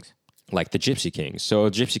Gypsy Kings. So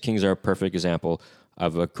Gypsy Kings are a perfect example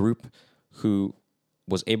of a group who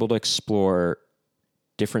was able to explore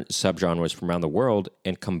different subgenres from around the world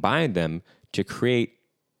and combine them to create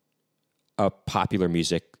a popular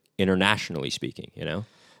music internationally speaking,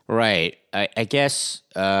 Right. I guess,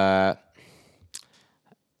 but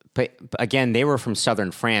again, they were from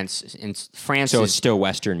southern France. And France so it's still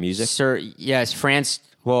Western music? Yes, France,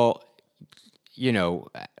 part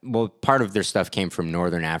of their stuff came from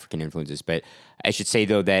northern African influences, but I should say,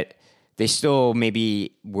 though, that they still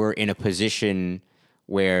maybe were in a position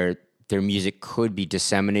where their music could be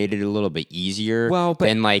disseminated a little bit easier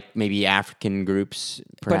than like maybe African groups,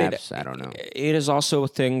 perhaps. I don't know. It is also a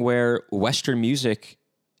thing where Western music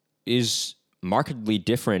is markedly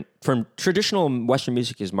different from traditional Western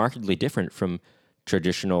music is markedly different from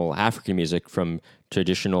traditional African music, from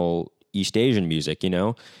traditional East Asian music,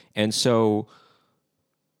 And so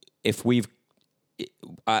if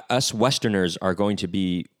us Westerners are going to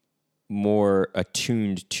be more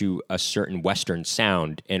attuned to a certain Western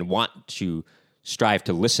sound and want to strive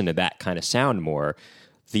to listen to that kind of sound more,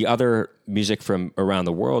 the other music from around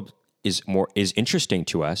the world is interesting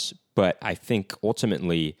to us. But I think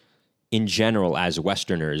ultimately, in general, as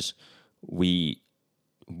Westerners, we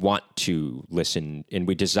want to listen and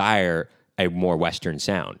we desire a more Western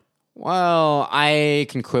sound. Well, I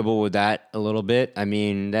can quibble with that a little bit. I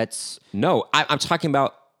mean, that's... No, I'm talking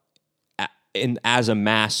about as a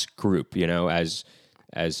mass group, as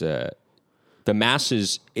the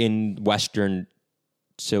masses in Western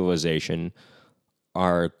civilization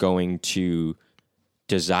are going to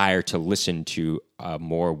desire to listen to a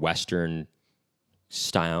more Western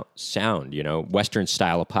style sound, Western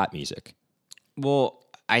style of pop music. Well,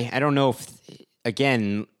 I don't know if,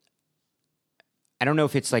 again, I don't know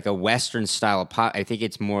if it's like a Western style of pop. I think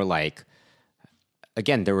it's more like,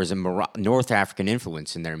 again, there was a North African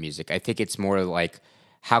influence in their music. I think it's more like,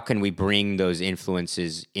 how can we bring those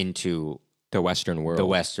influences into the Western world? The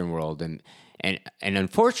Western world, and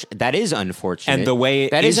unfortunate, that is unfortunate. And the way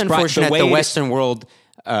that is unfortunate. The Western world,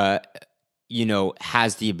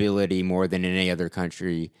 has the ability more than any other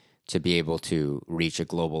country to be able to reach a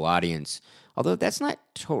global audience. Although that's not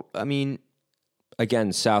total. I mean,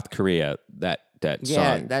 again, South Korea. That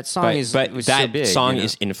song. That song was that so big, song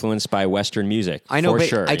is influenced by Western music. I know, for but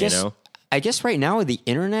sure. I guess right now with the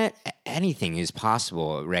internet, anything is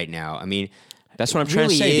possible. Right now, I mean, that's what I'm trying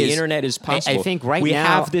to say. The internet is possible. I think we now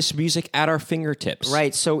have this music at our fingertips.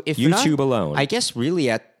 Right. So if YouTube alone, I guess really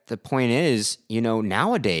at the point is,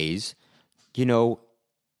 nowadays,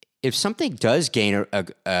 if something does gain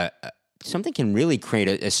something can really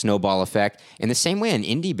create a snowball effect. In the same way, an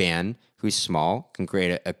indie band who's small can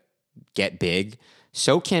create get big.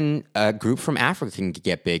 So can a group from Africa can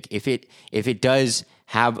get big. If it does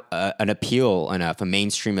have an appeal enough, a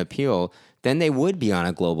mainstream appeal, then they would be on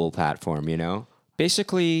a global platform.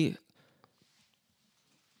 Basically,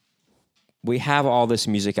 we have all this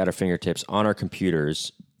music at our fingertips on our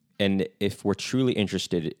computers, and if we're truly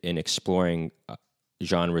interested in exploring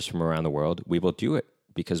genres from around the world, we will do it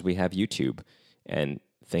because we have YouTube and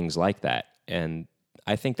things like that. And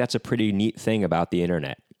I think that's a pretty neat thing about the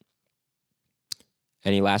internet.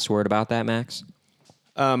 Any last word about that, Max?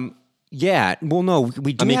 Yeah. Well, no,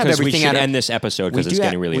 we do have everything. We should end this episode because it's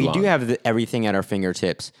getting really long. We do have everything at our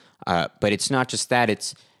fingertips, but it's not just that.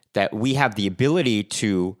 It's that we have the ability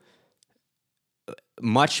to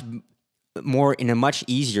much more in a much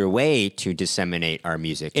easier way to disseminate our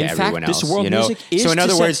music to everyone else. This world music is so in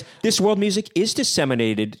other words, this world music is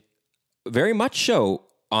disseminated very much so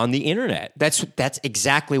on the internet. That's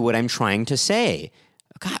exactly what I'm trying to say.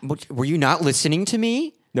 God, were you not listening to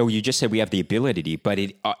me? No, you just said we have the ability, but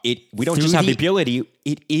we don't just have the ability,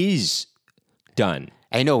 it is done.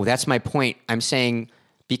 I know, that's my point. I'm saying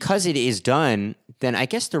because it is done, then I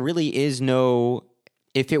guess there really is no...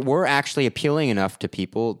 If it were actually appealing enough to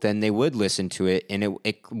people, then they would listen to it and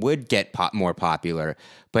it would get more popular.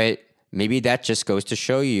 But maybe that just goes to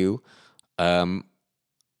show you, at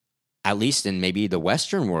least in maybe the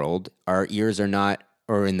Western world, our ears are not,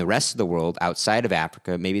 or in the rest of the world outside of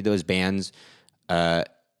Africa, maybe those bands...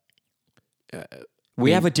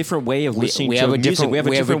 we have a different way of listening to music. We have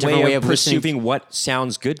a different way of perceiving what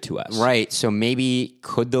sounds good to us. Right. So maybe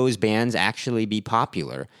could those bands actually be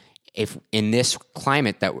popular if in this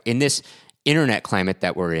climate in this internet climate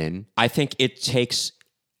that we're in? I think it takes,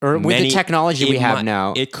 or with the technology we have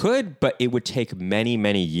now, it could, but it would take many,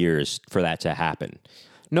 many years for that to happen.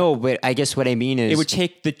 No, but I guess what I mean is it would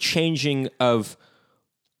take the changing of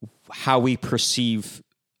how we perceive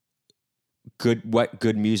what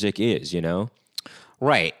good music is,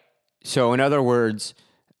 Right. So in other words,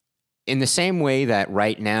 in the same way that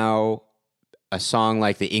right now a song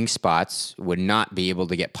like the Ink Spots would not be able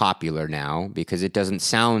to get popular now because it doesn't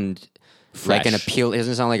sound fresh. Like an appeal. It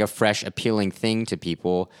doesn't sound like a fresh, appealing thing to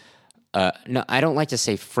people. No, I don't like to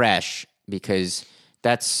say fresh because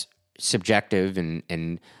that's subjective,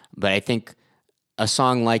 but I think a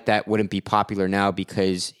song like that wouldn't be popular now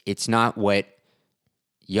because it's not what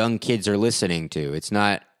young kids are listening to. It doesn't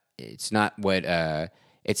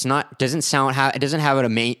have a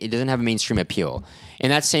mainstream appeal. In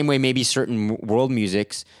that same way, maybe certain world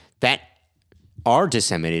musics that are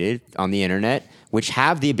disseminated on the internet, which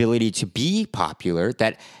have the ability to be popular,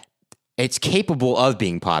 that it's capable of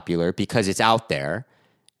being popular because it's out there.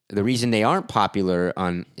 The reason they aren't popular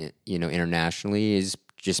on, internationally is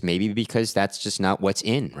just maybe because that's just not what's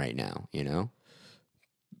in right now,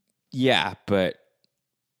 Yeah, but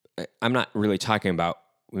I'm not really talking about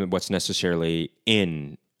what's necessarily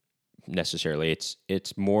in necessarily.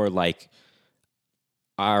 It's more like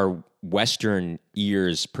our Western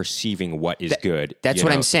ears perceiving what is good. That's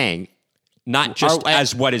what I'm saying. Not just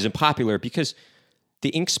as what isn't popular, because the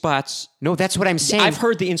Ink Spots... No, that's what I'm saying. I've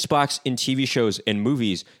heard the Ink Spots in TV shows and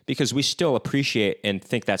movies because we still appreciate and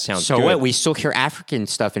think that sounds good. So what? We still hear African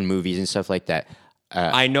stuff in movies and stuff like that.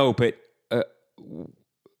 I know, but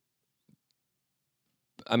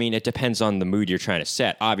I mean, it depends on the mood you're trying to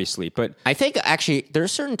set, obviously. But I think actually there are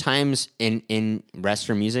certain times in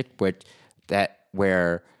Western music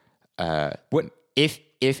where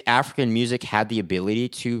if African music had the ability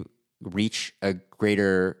to reach a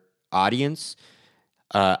greater audience,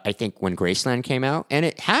 I think when Graceland came out, and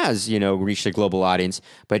it has, reached a global audience,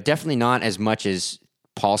 but definitely not as much as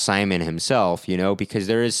Paul Simon himself, because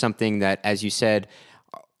there is something that, as you said,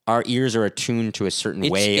 our ears are attuned to a certain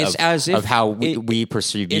way of how we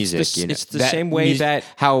perceive music. It's the same way that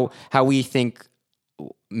how we think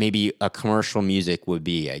maybe a commercial music would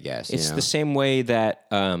be, I guess. It's the same way that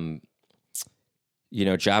Javanese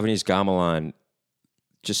gamelan,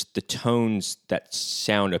 just the tones that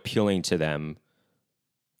sound appealing to them,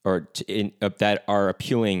 or that are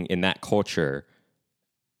appealing in that culture,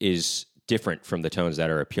 is different from the tones that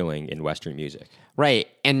are appealing in Western music. Right,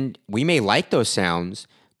 and we may like those sounds,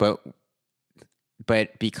 but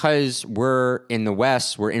because we're in the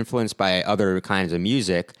West, we're influenced by other kinds of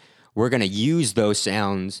music. We're going to use those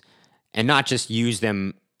sounds and not just use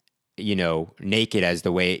them, naked as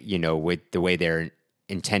the way, with the way they're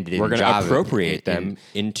intended. We're going to appropriate them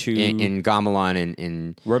in gamelan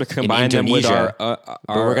and we're to combine them with our but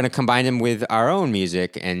we're going to combine them with our own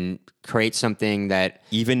music and create something that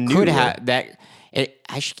even could have that.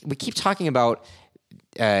 We keep talking about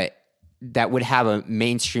that would have a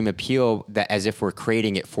mainstream appeal, that as if we're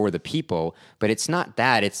creating it for the people, but it's not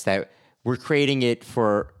that. It's that we're creating it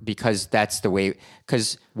because that's the way.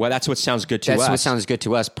 Because that's what sounds good to us. That's what sounds good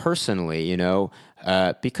to us personally,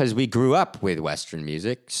 because we grew up with Western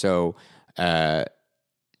music. So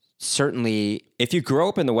certainly, if you grow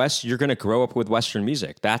up in the West, you're going to grow up with Western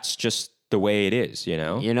music. That's just the way it is,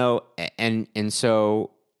 And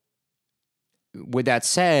so, with that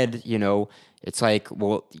said, it's like,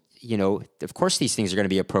 well, of course these things are going to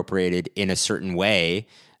be appropriated in a certain way,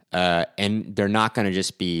 and they're not going to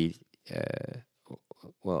just be.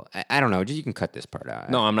 Well, I don't know. You can cut this part out.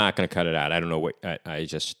 No, I'm not going to cut it out. I don't know what.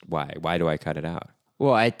 Why? Why do I cut it out?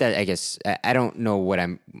 Well, I guess I don't know what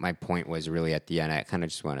my point was really at the end. I kind of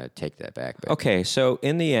just want to take that back. But. Okay, so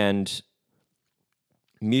in the end,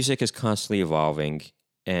 music is constantly evolving,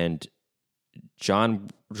 and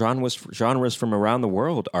genres from around the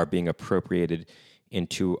world are being appropriated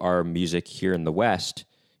into our music here in the West,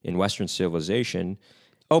 in Western civilization.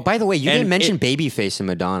 Oh, by the way, you didn't mention Babyface and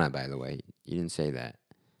Madonna, by the way. You didn't say that.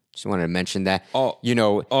 Just wanted to mention that.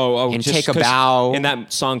 In Take a Bow. In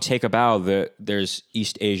that song, Take a Bow, there's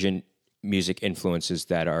East Asian music influences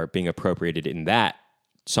that are being appropriated in that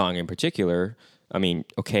song in particular. I mean,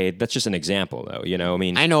 okay, that's just an example, though.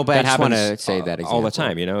 I know, but I just want to say that example all the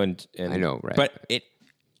time. And I know, right? But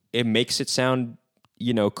it makes it sound,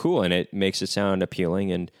 cool, and it makes it sound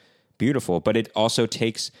appealing and beautiful. But it also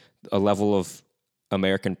takes a level of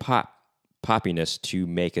American poppiness to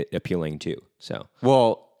make it appealing too. So,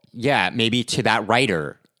 well, yeah, maybe to that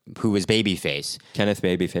writer who was Babyface, Kenneth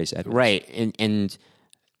Babyface Edmonds, right? And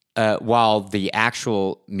while the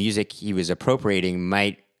actual music he was appropriating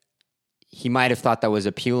he might have thought that was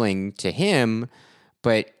appealing to him,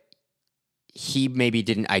 but he maybe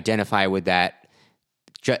didn't identify with that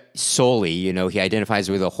solely. He identifies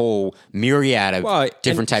with a whole myriad of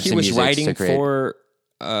different types of music. He was writing for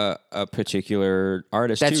a particular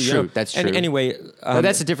artist. That's too, true. That's true. Anyway,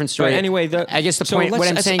 that's a different story. But anyway, I guess the point. What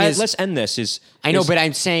I'm saying is, let's end this. I know, but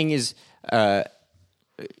I'm saying is,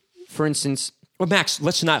 for instance. Well, Max,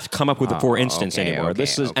 let's not come up with a for instance anymore.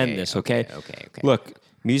 End this, okay? Okay. Look,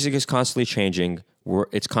 music is constantly changing.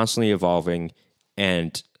 It's constantly evolving,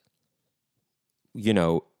 and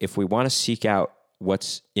if we want to seek out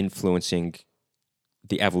what's influencing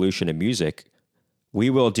the evolution of music,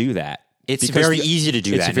 we will do that. It's very easy to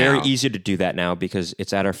do that now. It's very easy to do that now because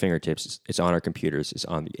it's at our fingertips. It's on our computers. It's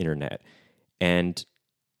on the internet. And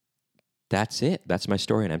that's it. That's my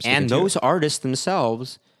story, and I'm sticking to it. And those artists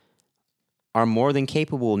themselves are more than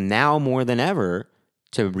capable now more than ever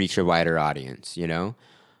to reach a wider audience,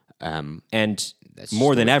 and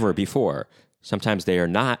more than ever before. Sometimes they are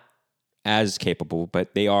not as capable,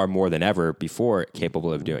 but they are more than ever before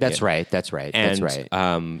capable of doing it. That's right.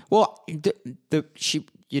 Well,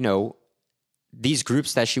 these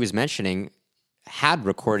groups that she was mentioning had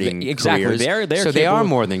recording careers, they're so capable. They are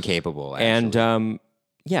more than capable. Actually. And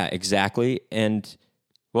yeah, exactly. And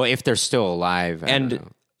well, if they're still alive, I don't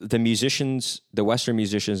know. The musicians, the Western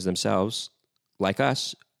musicians themselves, like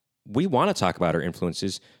us, we want to talk about our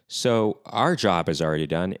influences. So our job is already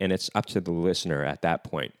done, and it's up to the listener at that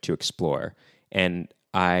point to explore. And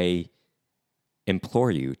I implore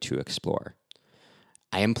you to explore.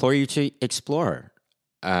 I implore you to explore.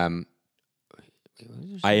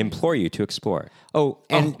 I implore you to explore.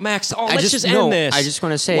 And Max, let's just end this. I just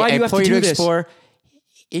want to say, why do you have to do this? Explore.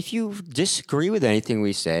 If you disagree with anything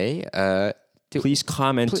we say, please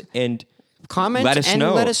comment and let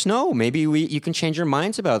us know. Maybe you can change your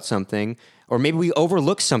minds about something, or maybe we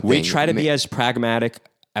overlook something. We try to be as pragmatic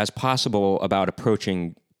as possible about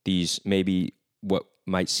approaching these maybe what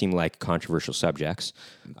might seem like controversial subjects.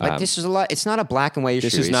 Like this is a lot. It's not a black and white issue.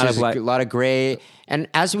 This is not a lot of gray. And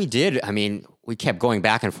as we did, I mean, we kept going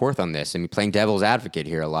back and forth on this, and playing devil's advocate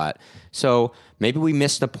here a lot. So maybe we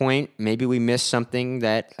missed a point. Maybe we missed something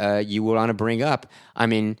that you would want to bring up. I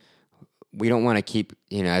mean, we don't want to keep,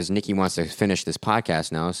 as Nikki wants to finish this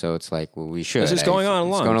podcast now, so it's like, well, we should. This is going on a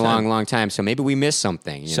long time. So maybe we missed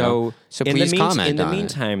something. So please comment. In the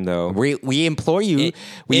meantime, though, we implore you.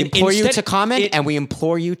 To comment, and we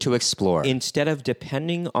implore you to explore. Instead of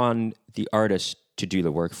depending on the artist to do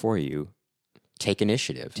the work for you, take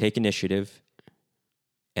initiative.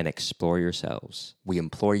 And explore yourselves. We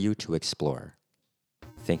implore you to explore.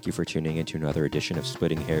 Thank you for tuning in to another edition of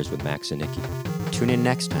Splitting Hairs with Max and Nikki. Tune in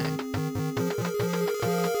next time.